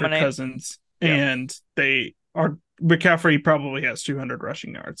get after Dominate. Cousins, Yep. and they are. McCaffrey probably has 200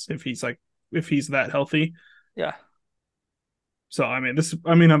 rushing yards if he's that healthy. Yeah. So I mean, this.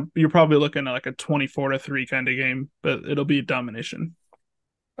 I mean, you're probably looking at like a 24-3 kind of game, but it'll be domination.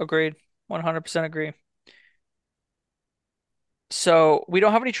 Agreed. 100% agree. So we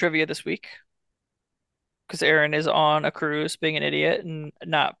don't have any trivia this week because Aaron is on a cruise being an idiot and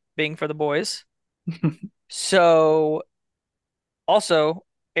not being for the boys. So also,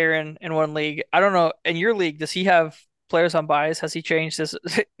 Aaron in one league, I don't know, in your league, does he have players on buys? Has he changed this?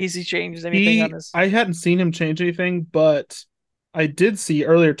 Has he changed anything on this? I hadn't seen him change anything, but I did see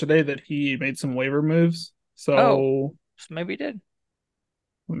earlier today that he made some waiver moves. Oh, So so maybe he did.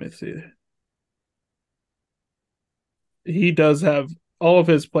 let me see. He does have all of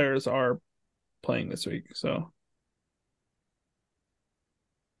his players are playing this week. So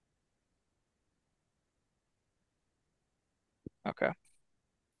Okay.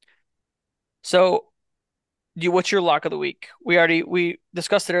 So what's your lock of the week? We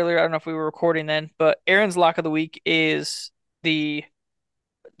discussed it earlier. I don't know if we were recording then, but Aaron's lock of the week is the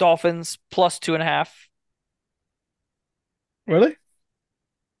Dolphins plus 2.5. really? Is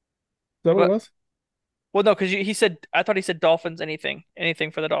that what it But was? well, no, because he said I thought he said Dolphins anything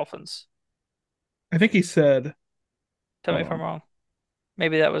for the Dolphins. I think he said, Tell me hold if I'm on. wrong.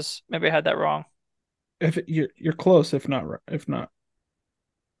 Maybe I had that wrong. If you're close, if not,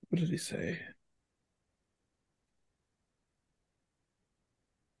 what did he say?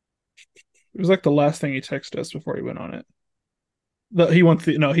 It was like the last thing he texted us before he went on it. He wants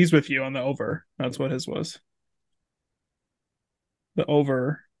the no, he's with you on the over. That's what his was. The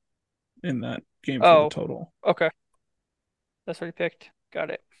over in that game for the Oh, total. okay. That's what he picked.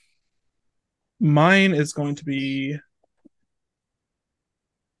 Got it. Mine is going to be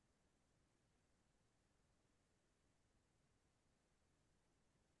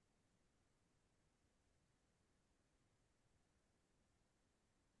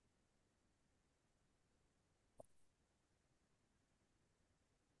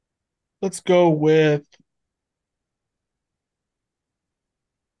let's go with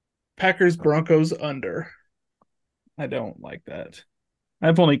Packers Broncos under. I don't like that.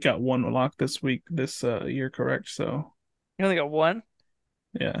 I've only got one lock this week, this year, correct? So You only got one?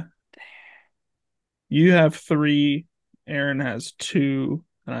 yeah, you have three, Aaron has two,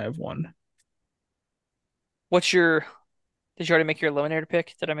 and I have one. What's your Did you already make your eliminator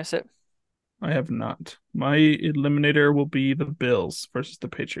pick? Did I miss it? I have not. My eliminator will be the Bills versus the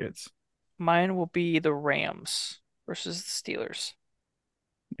Patriots. Mine will be the Rams versus the Steelers.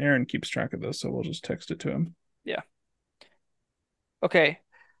 Aaron keeps track of this, so we'll just text it to him. Yeah. Okay.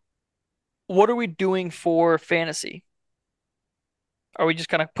 What are we doing for fantasy? Are we just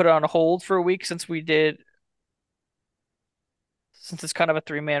kind of put it on a hold for a week since it's kind of a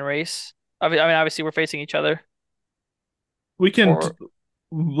three-man race? I mean, obviously we're facing each other. We can Or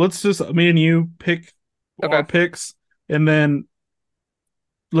let's just me and you pick okay, our picks, and then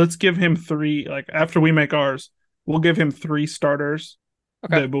let's give him three. Like after we make ours, we'll give him three starters,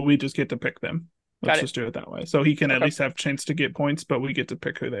 okay, but we just get to pick them. got Let's it. just do it that way, so he can at Okay. least have a chance to get points, but we get to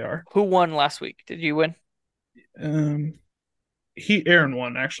pick who they are. Who won last week? Did you win? Um, Aaron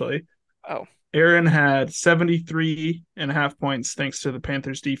won actually. Oh, Aaron had 73.5 points thanks to the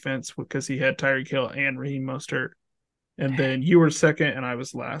Panthers defense because he had Tyreek Hill and Raheem Mostert. And then you were second and I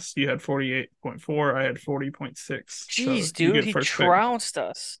was last. You had 48.4. I had 40.6. So jeez, you dude, get he first pick. trounced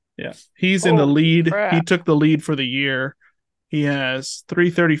us. Yeah. He's in the Holy lead. He crap. took the lead for the year. He has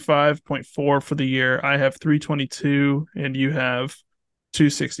 335.4 for the year. I have 322 and you have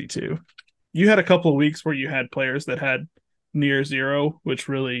 262. You had a couple of weeks where you had players that had near zero, which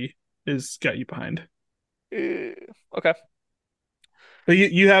really is got you behind. Okay. But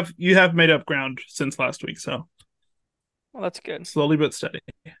you have made up ground since last week, so Well, that's good. slowly but steady.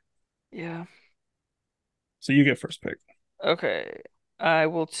 Yeah. So you get first pick. Okay. I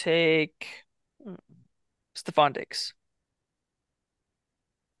will take Stephon Diggs.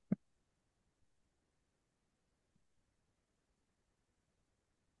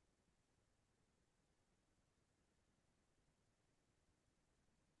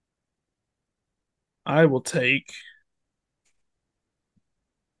 I will take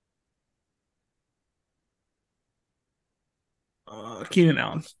Keenan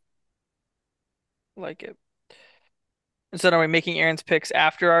Allen. Like it. And so are we making Aaron's picks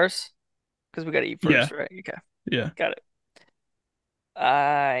after ours? Because we got to eat Yeah, first, right? Okay. yeah, Got it.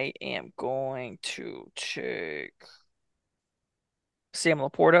 I am going to take Sam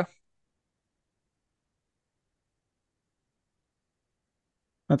Laporta.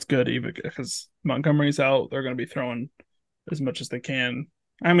 that's good. Even because Montgomery's out, they're going to be throwing as much as they can.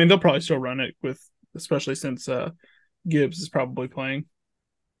 I mean, they'll probably still run it with, especially since Gibbs is probably playing.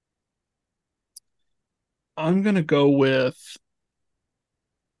 I'm going to go with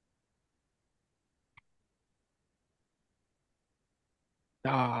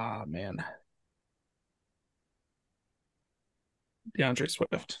Ah, man. DeAndre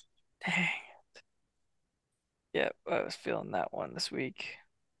Swift. Dang. Yep, I was feeling that one this week.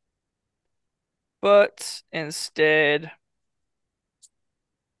 But instead,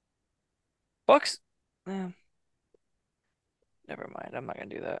 Bucks. eh, Never mind. I'm not gonna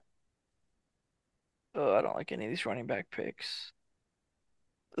do that. Oh, I don't like any of these running back picks.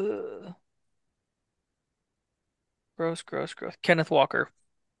 Ugh. Gross, gross, gross. Kenneth Walker.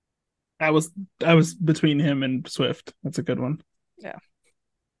 I was I was between him and Swift. That's a good one. Yeah,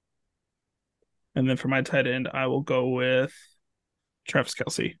 And then for my tight end, I will go with Travis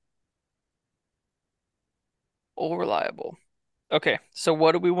Kelsey. all reliable. Okay, so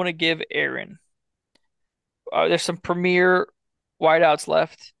what do we want to give Aaron? There's some premier wideouts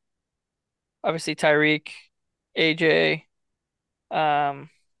left. Obviously, Tyreek, AJ. Um,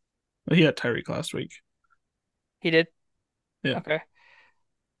 He had Tyreek last week. he did. Yeah. Okay.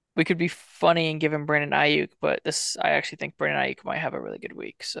 We could be funny and give him Brandon Ayuk, but this I actually think Brandon Ayuk might have a really good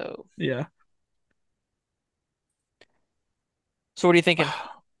week. Yeah. So what are you thinking?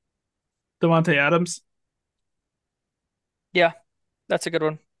 Devontae Adams. Yeah, that's a good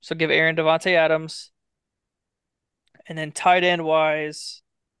one. So give Aaron Devontae Adams, and then tight end wise,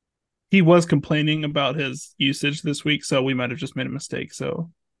 He was complaining about his usage this week, so we might have just made a mistake.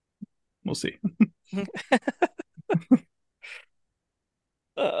 So we'll see.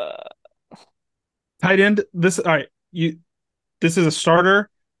 uh, Tight end. This all right. You. This is a starter.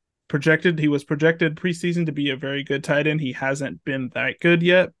 Projected. He was projected preseason to be a very good tight end. He hasn't been that good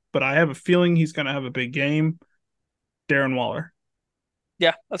yet, but I have a feeling he's going to have a big game. Darren Waller.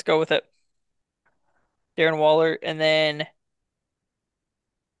 yeah, let's go with it. Darren Waller, and then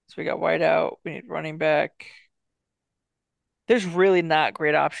so we got wideout. We need running back. There's really not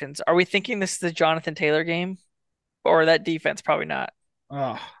great options. Are we thinking this is the Jonathan Taylor game, or that defense? Probably not,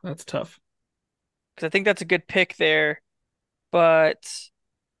 Oh, that's tough. because I think that's a good pick there. But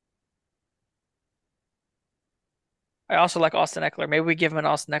I also like Austin Eckler. Maybe we give him an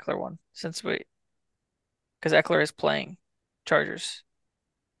Austin Eckler one since we because Eckler is playing Chargers.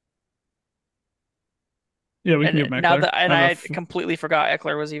 Yeah, we can And give now Meckler. that and I don't know I if. completely forgot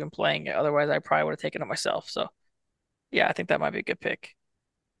Eckler was even playing. Otherwise, I probably would have taken it myself. So yeah, I think that might be a good pick.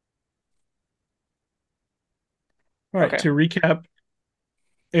 All right. Okay. To recap,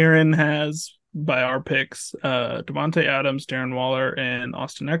 Aaron has by our picks, Devontae Adams, Darren Waller, and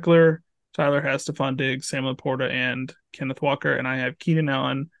Austin Eckler. Tyler has Stephon Diggs, Sam Laporta, and Kenneth Walker, and I have Keenan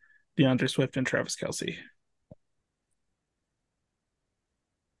Allen, DeAndre Swift, and Travis Kelsey.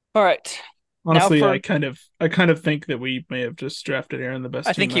 All right. Now Honestly, for I kind of think that we may have just drafted Aaron the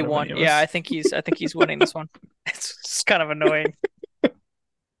I best think team he out of won. any of Yeah, us. I think he's winning this one. It's just kind of annoying.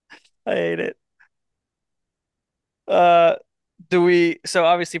 I hate it. Uh, do we? So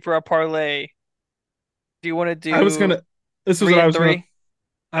obviously for our parlay, do you want to I was do gonna. This is three what and three?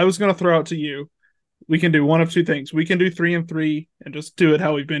 I was gonna throw out to you. We can do one of two things. We can do 3-3 and just do it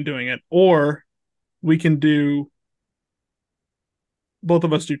how we've been doing it, or we can do both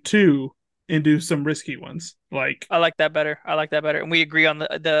of us do two and do some risky ones. Like, I like that better. I like that better. And we agree on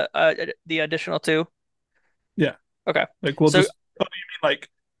the additional two. yeah, Okay. like we'll So just. Oh, you mean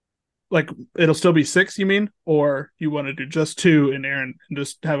like it'll still be six? You mean, or you want to do just two and Aaron and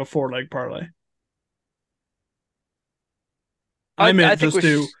just have a 4-leg parlay? I I meant think just we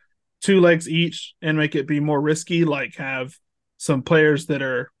do sh 2 legs each and make it be more risky. Like have some players that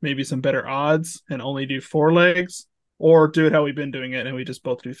are maybe some better odds and only do 4 legs, or do it how we've been doing it and we just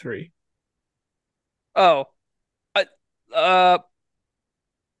both do three. Oh, I uh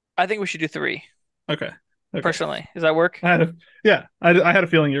I think we should do three Okay. Okay. personally. Does that work? I had a yeah. I had a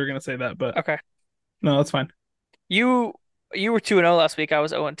feeling you were gonna say that, but Okay. no, that's fine. You you were 2-0 last week. I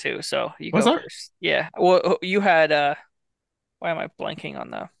was 0 and 2, so you Was go I? first. Yeah. Well, you had why am I blanking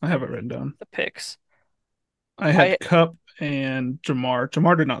on I have it written down. the picks? I I had Cup and Jamar.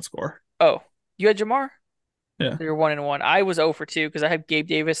 Jamar did not score. Oh, you had Jamar? Yeah. So you're 1 and 1. I was 0 for 2 because I had Gabe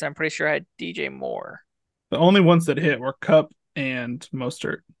Davis and I'm pretty sure I had DJ Moore. The only ones that hit were Cup and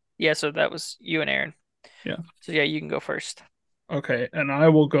Mostert. Yeah, so that was you and Aaron. Yeah. So yeah, you can go first. Okay. And I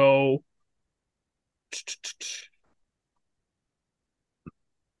will go.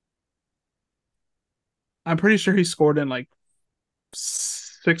 I'm pretty sure he scored in like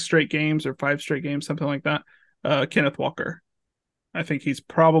 6 straight games or 5 straight games, something like that. Kenneth Walker. I think he's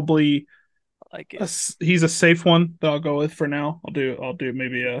probably I like it. he's a safe one that I'll go with for now. I'll do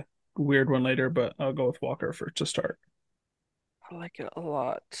maybe a weird one later, but I'll go with Walker for to start. I like it a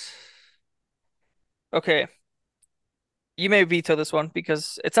lot. Okay. You may veto this one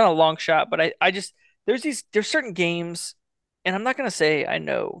because it's not a long shot, but I just there's certain games and I'm not gonna say I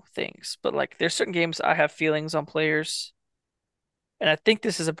know things, but like there's certain games I have feelings on players, and I think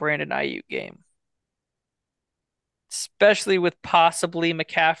this is a Brandon Ayuk game, especially with possibly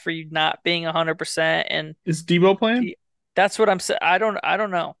McCaffrey not being 100% and Is Debo playing? the, that's what I'm saying. I don't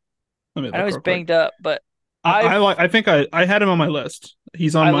know. Let me I know look he's real quick. banged up, but I I've like. I think I had him on my list.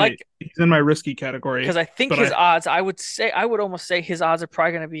 I like He's in my risky category. because I think But his odds, I would almost say his odds are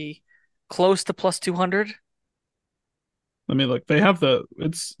probably going to be close to plus 200. let me look. They have the.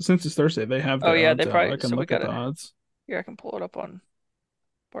 It's since it's Thursday. They have Oh the yeah, odds they out. probably I can so we look at got the it. odds. Yeah, I can pull it up on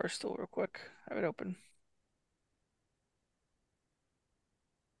Barstool real quick. Have it open.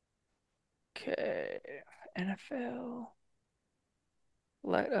 Okay. NFL.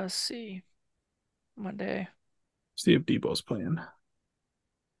 Let us see. Monday. See if Debo's playing.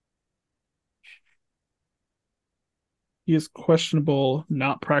 He is questionable,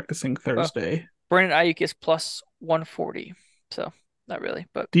 not practicing Well, Thursday. Brandon Ayuk is plus 140. So, not really,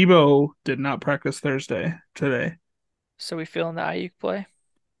 but Debo did not practice Thursday today. so we feeling the Ayuk play.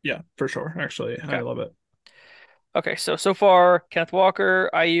 Yeah, for sure. Actually, I Okay. love it. Okay, so far, Kenneth Walker,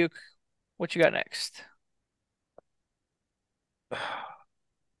 Ayuk, what you got next?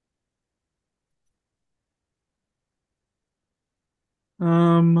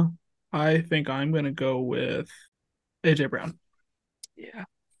 Um, I think I'm gonna go with AJ Brown. Yeah,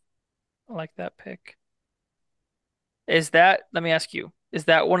 I like that pick. Is that, let me ask you, is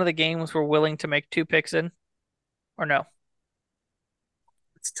that one of the games we're willing to make two picks in or no?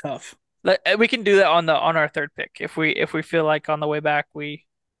 It's tough. We can do that on the on our third pick. If we feel like on the way back we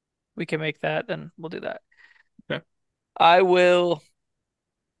can make that, then we'll do that. Okay. I will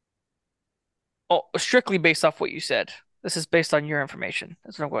strictly based off what you said. This is based on your information.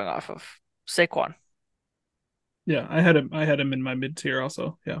 That's what I'm going off of. Saquon. Yeah, I had him. I had him in my mid tier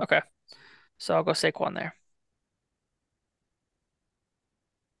also. Yeah. Okay. So I'll go Saquon there.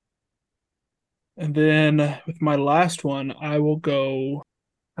 And then with my last one, I will go.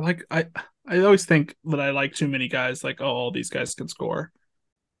 I like. I always think that I like too many guys. Like, oh, all these guys can score.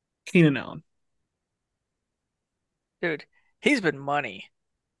 Keenan Allen. Dude, he's been money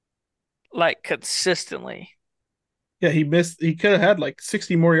like consistently. Yeah, he missed. He could have had like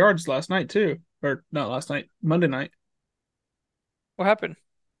 60 more yards last night too, or not last night, Monday night. What happened?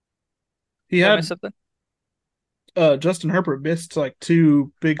 He Did I miss had something? Justin Herbert missed like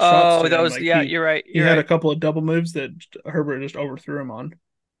two big shots Oh, to him. those Like yeah, he you're right. he You're had a right. couple of double moves that Herbert just overthrew him on.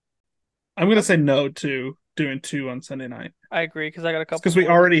 I'm gonna say no to doing two on Sunday night. I agree because I got a It's couple because we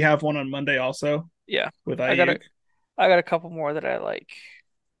more that already have one on Monday also yeah. with I got a Ayuk. I got a couple more that I like.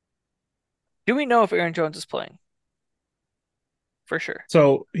 Do we know if Aaron Jones is playing? For sure.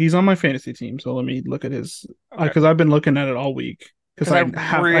 So he's on my fantasy team. So let me look at his Okay. because I've been looking at it all week because Because I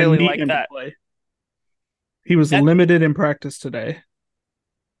I really need like him to that. play. He was That limited in practice today,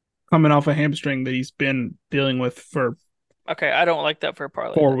 coming off a hamstring that he's been dealing with for okay, I don't like that for a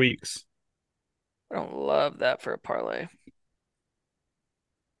parlay then. 4 weeks. I don't love that for a parlay.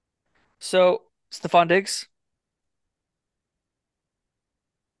 So, Stephon Diggs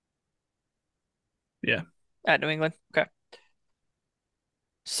Yeah. at New England. Okay.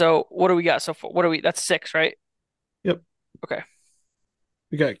 So, what do we got so far? What do we That's six, right? Yep. Okay.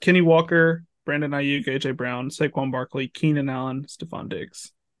 We got Kenny Walker, Brandon Ayuk, AJ Brown, Saquon Barkley, Keenan Allen, Stephon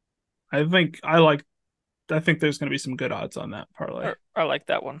Diggs. I think there's going to be some good odds on that parlay. I like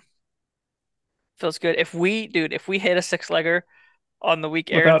that one. Feels good. If we hit a six legger on the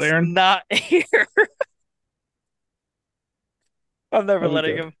week Without Aaron's Aaron, not here, that'll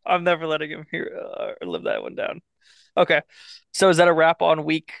be good. I'm never letting him here or live that one down. Okay. So is that a wrap on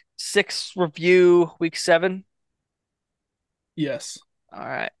week six review, week seven? Yes. All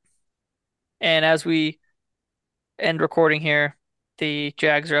right. And as we end recording here, the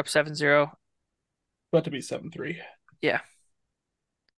Jags are up 7-0. About to be 7-3. Yeah.